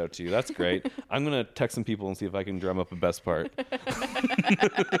ex-boyfriend reached out to you. That's great. I'm going to text some people and see if I can drum up a best part.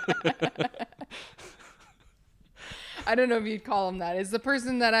 I don't know if you'd call him that. It's the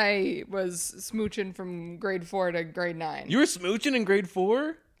person that I was smooching from grade 4 to grade 9. You were smooching in grade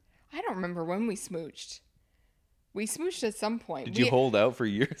 4? I don't remember when we smooched. We smooched at some point. Did you hold out for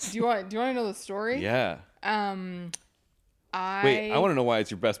years? Do you want to know the story? Yeah. I want to know why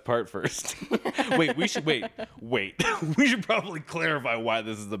it's your best part first. wait. We should probably clarify why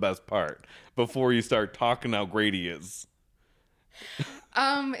this is the best part before you start talking how great he is.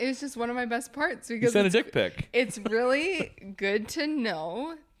 It was just one of my best parts because you sent a dick pic. It's really good to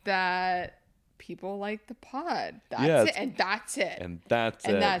know that people like the pod. That's it. And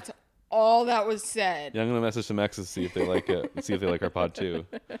that's all that was said. Yeah, I'm gonna message some exes, see if they like it, see if they like our pod too.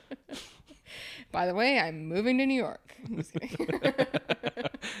 By the way, I'm moving to New York.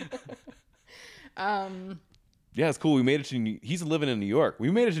 Yeah, it's cool. We made it to. He's living in New York.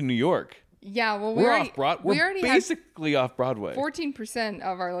 We made it to New York. Yeah, well, we're off Broadway. We're basically off Broadway. 14%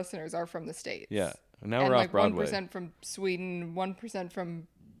 of our listeners are from the States. Yeah, and now we're off Broadway. 1% from Sweden, 1% from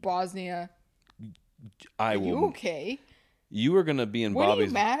Bosnia. Are you okay? You are gonna be in what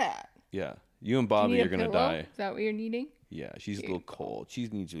Bobby's. What are you mad at? Yeah, you and Bobby are gonna die. Is that what you're needing? Yeah, she's a little cold. She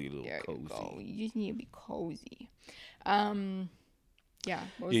needs to be a little cozy. You just need to be cozy. Yeah.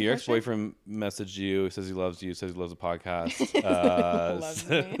 Your ex-boyfriend messaged you, says he loves you, says he loves the podcast. Loves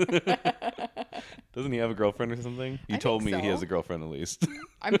me. Doesn't he have a girlfriend or something? You told me he has a girlfriend at least.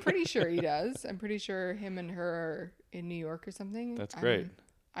 I'm pretty sure he does. I'm pretty sure him and her are in New York or something. That's great.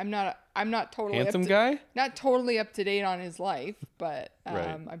 I'm not totally handsome guy. Not totally up to date on his life, but right.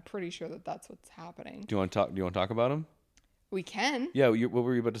 I'm pretty sure that that's what's happening. Do you want to talk about him? We can. Yeah. What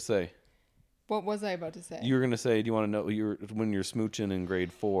were you about to say? What was I about to say? You were going to say, do you want to know when you're smooching in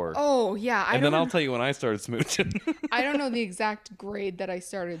grade 4? Oh, yeah. Then I'll tell you when I started smooching. I don't know the exact grade that I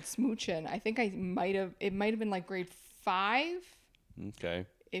started smooching. I think it might have been like grade 5. Okay.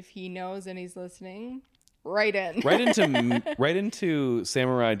 If he knows and he's listening, write in. Write into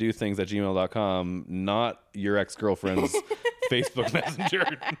samuraidothings@gmail.com, not your ex-girlfriend's Facebook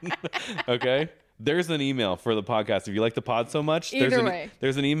Messenger. Okay? There's an email for the podcast. If you like the pod so much, there's an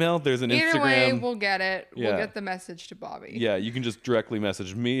email, there's an Instagram. Either way, we'll get it. Yeah. We'll get the message to Bobby. Yeah, you can just directly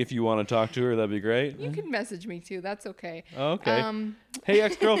message me if you want to talk to her. That'd be great. You can message me too. That's okay. Okay. Hey,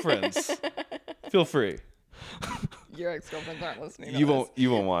 ex-girlfriends, feel free. Your ex-girlfriends aren't listening. You won't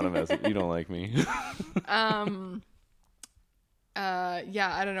want to message. You don't like me. Yeah,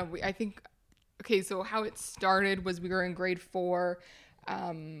 I don't know. I think. Okay, so how it started was we were in grade 4.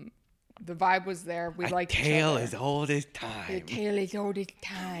 The vibe was there. We liked each other. A tale as old as time. The tale is old as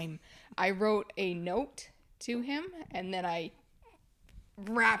time. I wrote a note to him, and then I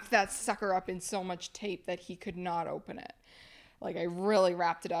wrapped that sucker up in so much tape that he could not open it. Like, I really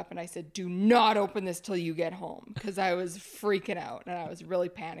wrapped it up, and I said, do not open this till you get home, because I was freaking out, and I was really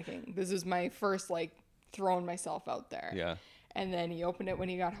panicking. This was my first, throwing myself out there. Yeah. And then he opened it when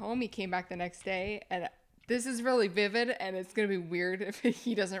he got home. He came back the next day, and this is really vivid, and it's going to be weird if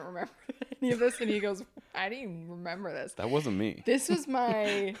he doesn't remember any of this. And he goes, I didn't even remember this. That wasn't me. This was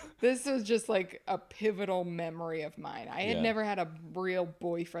just like a pivotal memory of mine. I had never had a real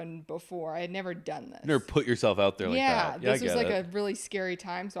boyfriend before. I had never done this. You never put yourself out there like that. Yeah, this was a really scary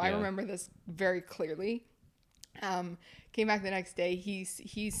time. So I remember this very clearly. Came back the next day.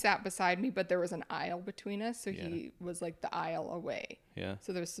 He sat beside me, but there was an aisle between us, so he was like the aisle away. Yeah.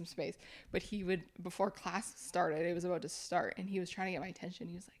 So there was some space. But he would, before class started, it was about to start, and he was trying to get my attention.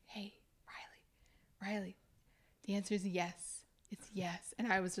 He was like, "Hey, Riley, the answer is yes. It's yes."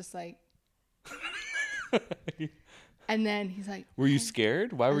 And I was just like, and then he's like, "Were you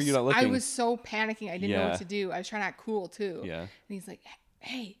scared? Why were you not looking?" I was so panicking. I didn't know what to do. I was trying to act cool too. Yeah. And he's like,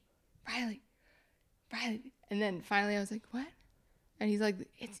 "Hey, Riley." And then finally I was like, what? And he's like,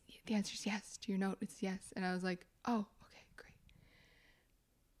 the answer's yes to your note. It's yes. And I was like, oh, okay, great.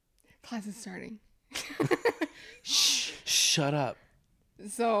 Class is starting. Shh. Shut up.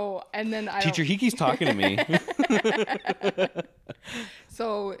 So, and then Teacher, he keeps talking to me.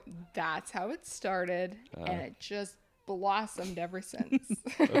 So that's how it started. And it just blossomed ever since.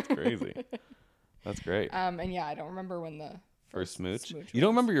 That's crazy. That's great. And yeah, I don't remember when the First smooch. smooch You don't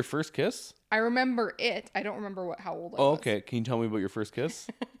was. remember your first kiss? I remember it. I don't remember how old I was. Oh, okay. Can you tell me about your first kiss?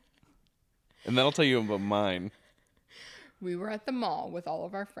 And then I'll tell you about mine. We were at the mall with all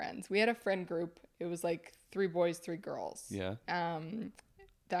of our friends. We had a friend group. It was like 3 boys, 3 girls. Yeah.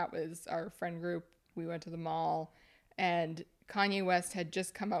 That was our friend group. We went to the mall, and Kanye West had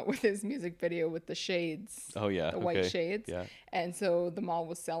just come out with his music video with the shades. Oh, yeah. The white shades. Yeah. And so the mall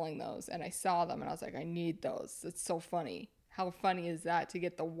was selling those, and I saw them, and I was like, I need those. It's so funny. How funny is that to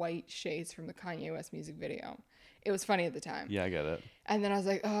get the white shades from the Kanye West music video? It was funny at the time. Yeah, I get it. And then I was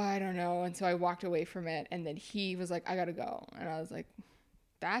like, oh, I don't know. And so I walked away from it, and then he was like, I gotta go. And I was like,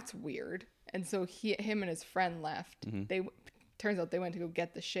 that's weird. And so him and his friend left. Mm-hmm. Turns out they went to go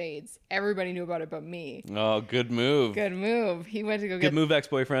get the shades. Everybody knew about it but me. Oh, good move. Good move. He went to go Good move,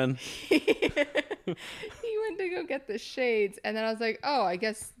 ex-boyfriend. He went to go get the shades. And then I was like, oh, I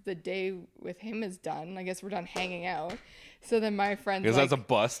guess the day with him is done. I guess we're done hanging out. So then my friends... Because that's a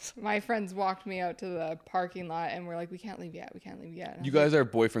bust. My friends walked me out to the parking lot and were like, we can't leave yet. We can't leave yet. You guys are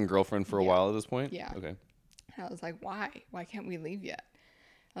boyfriend-girlfriend for a while at this point? Yeah. Okay. And I was like, why? Why can't we leave yet?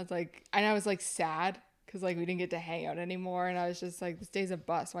 I was like sad. Because, like, we didn't get to hang out anymore. And I was just like, this day's a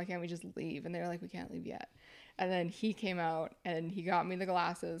bust. Why can't we just leave? And they were like, we can't leave yet. And then he came out and he got me the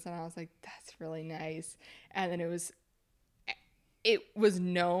glasses. And I was like, that's really nice. And then it was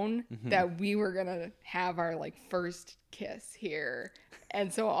known that we were going to have our, like, first kiss here.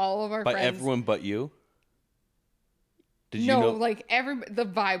 And so all of our friends. By everyone but you? Did you know? Like, the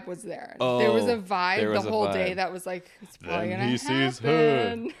vibe was there. Oh, there was a vibe the whole day that was like, it's probably going to happen. Then he sees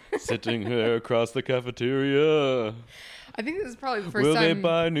her sitting there across the cafeteria. I think this is probably the first time. Will they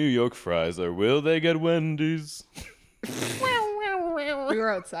buy New York fries or will they get Wendy's? We were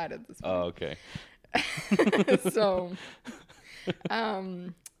outside at this point. Oh, okay. So,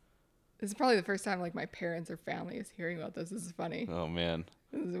 this is probably the first time, like, my parents or family is hearing about this. This is funny. Oh, man.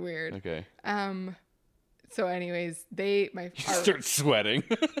 This is weird. Okay. So anyways, start sweating.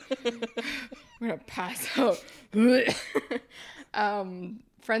 I'm gonna pass out.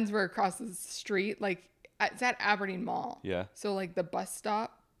 Friends were across the street, like it's at Aberdeen Mall. Yeah. So like the bus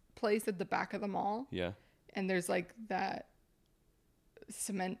stop place at the back of the mall. Yeah. And there's like that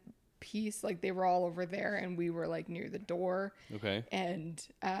cement piece, like they were all over there, and we were like near the door. Okay. And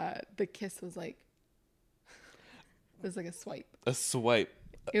the kiss was like a swipe. A swipe.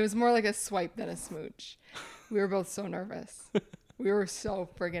 It was more like a swipe than a smooch. We were both so nervous. We were so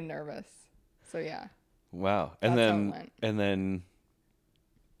friggin' nervous. So yeah. Wow. And then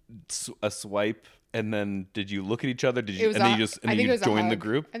a swipe. And then did you look at each other? Did you? And you join the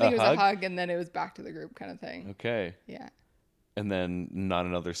group? I think it was a hug, and then it was back to the group kind of thing. Okay. Yeah. And then not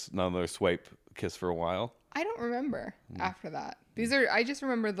another swipe kiss for a while. I don't remember after that. I just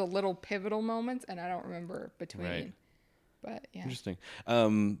remember the little pivotal moments, and I don't remember between. Right. But yeah. Interesting.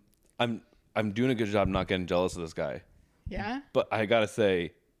 I'm doing a good job not getting jealous of this guy. Yeah. But I gotta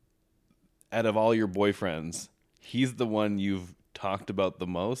say, out of all your boyfriends, he's the one you've talked about the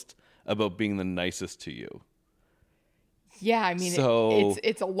most about being the nicest to you. Yeah, I mean, so,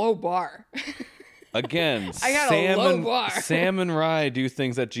 it's a low bar. Again, I got a low bar. Sam and Rye do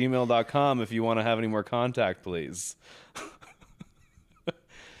things at gmail.com if you want to have any more contact, please.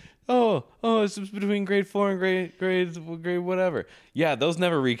 Oh, it's between grade 4 and grade whatever. Yeah, those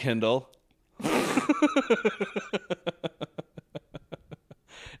never rekindle.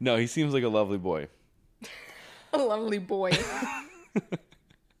 No, he seems like a lovely boy. A lovely boy.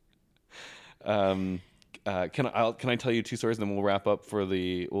 Can I tell you 2 stories and then we'll wrap up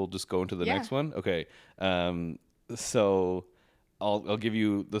we'll just go into the next one? Okay. So I'll give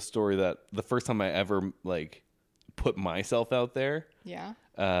you the story that the first time I ever like put myself out there. Yeah.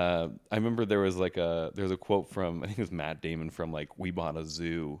 I remember there's a quote from, I think it was Matt Damon from like We Bought a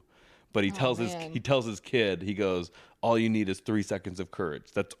Zoo, but he tells his kid, he goes, all you need is 3 seconds of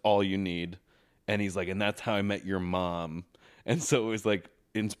courage. That's all you need. And he's like, and that's how I met your mom. And so it was like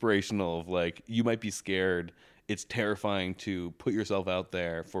inspirational of like, you might be scared. It's terrifying to put yourself out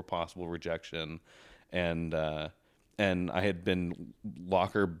there for possible rejection. And I had been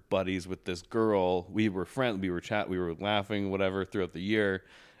locker buddies with this girl. We were friends. We were laughing, whatever, throughout the year.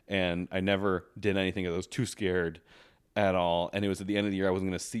 And I never did anything. I was too scared at all. And it was at the end of the year. I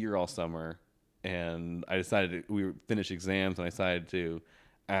wasn't going to see her all summer. And I decided we finished exams, and I decided to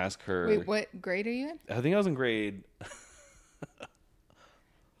ask her. Wait, what grade are you in? I think I was in grade.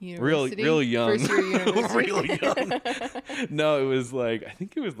 University? Real young. First year university. Real young. No, it was like, I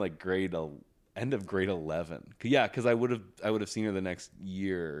think it was like end of grade 11. Yeah, because I would have seen her the next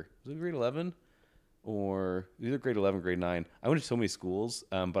year. Was it grade 11? Or either grade 11, grade 9. I went to so many schools,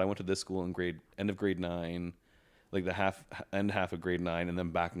 but I went to this school in end of grade 9. like the half of grade 9, and then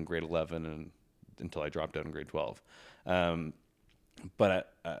back in grade 11 and until I dropped out in grade 12. But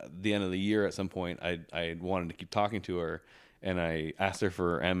at the end of the year, at some point, I wanted to keep talking to her, and I asked her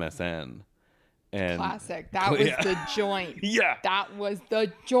for her MSN. And classic. That was the joint. Yeah, that was the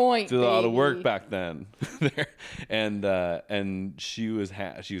joint. Did a lot of work back then. There, and she was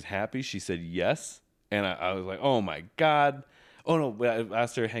happy. She said yes, and I was like, oh my god. Oh no, I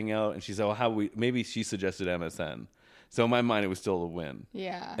asked her to hang out, and she said, well, maybe she suggested MSN. So in my mind, it was still a win.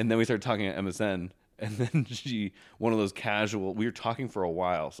 Yeah. And then we started talking at MSN, and then one of those casual. We were talking for a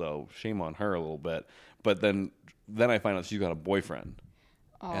while, so shame on her a little bit. But then I find out she's got a boyfriend.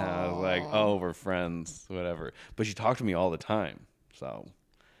 And I was like, oh, we're friends, whatever. But she talked to me all the time. So,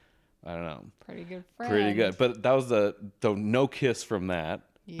 I don't know. Pretty good friend. Pretty good. But that was the no kiss from that.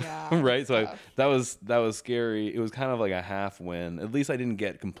 Yeah. Right? So that was scary. It was kind of like a half win. At least I didn't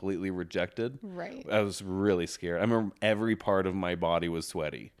get completely rejected. Right. I was really scared. I remember every part of my body was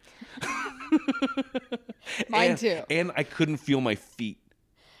sweaty. Mine too. And I couldn't feel my feet.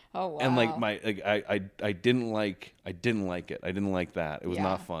 Oh wow! And like I didn't like it. I didn't like that. It was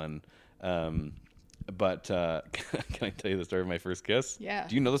not fun. But can I tell you the story of my first kiss? Yeah.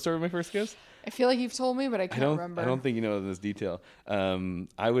 Do you know the story of my first kiss? I feel like you've told me, but I can't remember. I don't think you know this detail.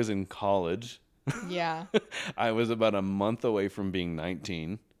 I was in college. Yeah. I was about a month away from being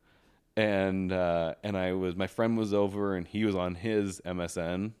 19, and my friend was over, and he was on his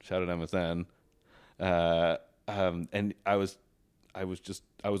MSN. Shout out MSN. And I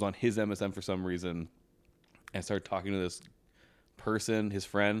was on his MSN for some reason, and I started talking to this person, his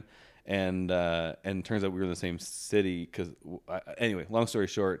friend, and turns out we were in the same city. Anyway, long story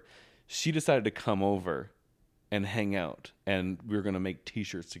short, she decided to come over and hang out, and we were going to make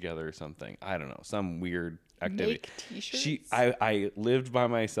T-shirts together or something. I don't know, some weird activity. Make T-shirts? I lived by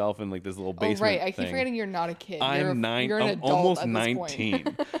myself in like this little basement. Oh right, I keep forgetting you're not a kid. I'm You're an adult almost at this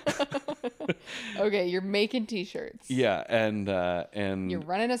 19. Okay, you're making T-shirts. Yeah, and you're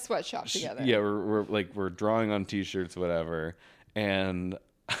running a sweatshop together. Yeah, we're drawing on T-shirts, whatever, and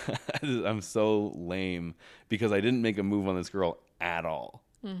I'm so lame because I didn't make a move on this girl at all.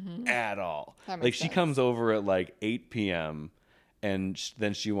 Mm-hmm. At all. Like she comes over at like 8 p.m. and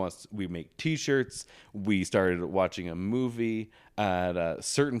then we make T-shirts. We started watching a movie. At a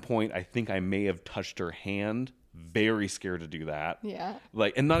certain point, I think I may have touched her hand. Very scared to do that. Yeah.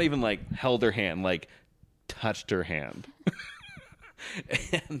 Like, and not even like held her hand, like touched her hand.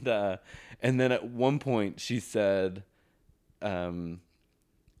 And then at one point she said, she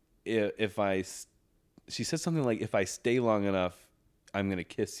said something like, if I stay long enough, I'm going to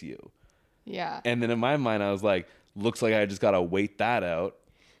kiss you. Yeah. And then in my mind, I was like, looks like I just got to wait that out.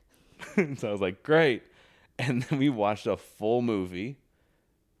 So I was like, great. And then we watched a full movie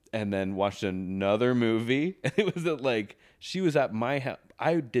and then watched another movie. And it was she was at my house.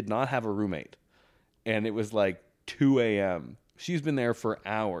 I did not have a roommate. And it was like 2 a.m. She's been there for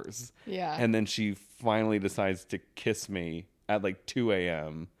hours. Yeah. And then she finally decides to kiss me at like 2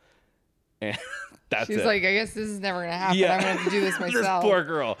 a.m. And that's She's it. like, I guess this is never going to happen. Yeah. I'm going to have to do this myself. This poor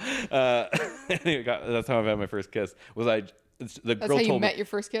girl. That's how I had my first kiss. That's how you met your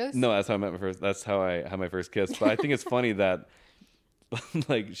first kiss? No, that's how I had my first kiss. But I think it's funny that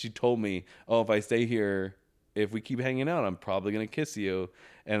like she told me, oh, if I stay here, if we keep hanging out, I'm probably going to kiss you.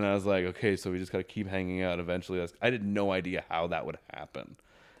 And I was like, okay, so we just got to keep hanging out. Eventually, I had no idea how that would happen.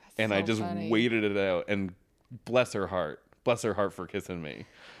 And so I just waited it out. And bless her heart for kissing me.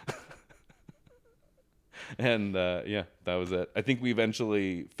 And yeah, that was it. I think we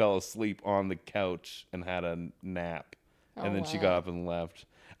eventually fell asleep on the couch and had a nap. And then she got up and left.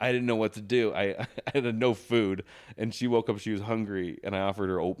 I didn't know what to do. I had no food. And she woke up, she was hungry. And I offered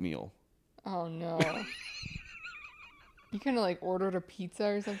her oatmeal. Oh, no. You kind of like ordered a pizza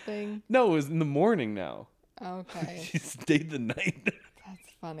or something? No, it was in the morning now. Okay. She stayed the night.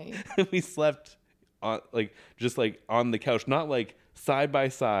 That's funny. We slept on on the couch, not like side by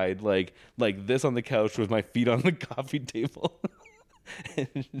side, like this on the couch with my feet on the coffee table.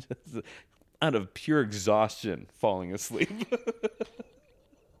 And just out of pure exhaustion, falling asleep.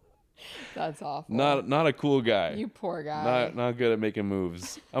 That's awful. Not a cool guy. You poor guy. Not good at making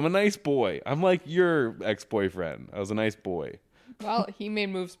moves. I'm a nice boy. I'm like your ex-boyfriend. I was a nice boy. Well, he made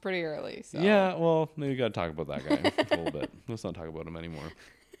moves pretty early. So. Yeah, well, maybe we got to talk about that guy a little bit. Let's not talk about him anymore.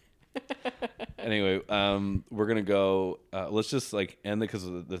 Anyway, we're going to go, let's just like end it because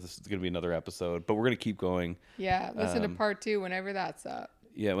this is going to be another episode, but we're going to keep going. Yeah, listen to part 2 whenever that's up.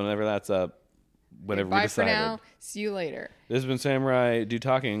 Yeah, whenever that's up, whenever we decide. Bye for now. See you later. This has been Samurai Do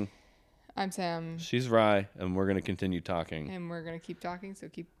Talking. I'm Sam. She's Rye, and we're going to continue talking. And we're going to keep talking, so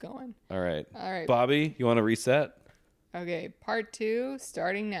keep going. All right. All right. Bobby, you want to reset? Okay, part 2,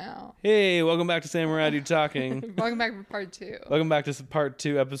 starting now. Hey, welcome back to Samurai Do Talking. Welcome back for part 2. Welcome back to part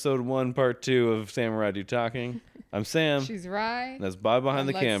 2, episode 1, part 2 of Samurai Do Talking. I'm Sam. She's Rye. And that's Bob behind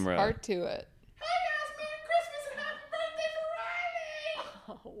the camera. Part 2 it. Hey guys, Merry Christmas and happy birthday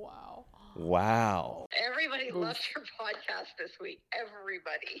for Riley! Oh, wow. Wow. Everybody loves your podcast this week.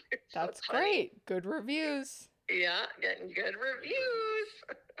 Everybody. That's great. Good reviews. Yeah, getting good reviews.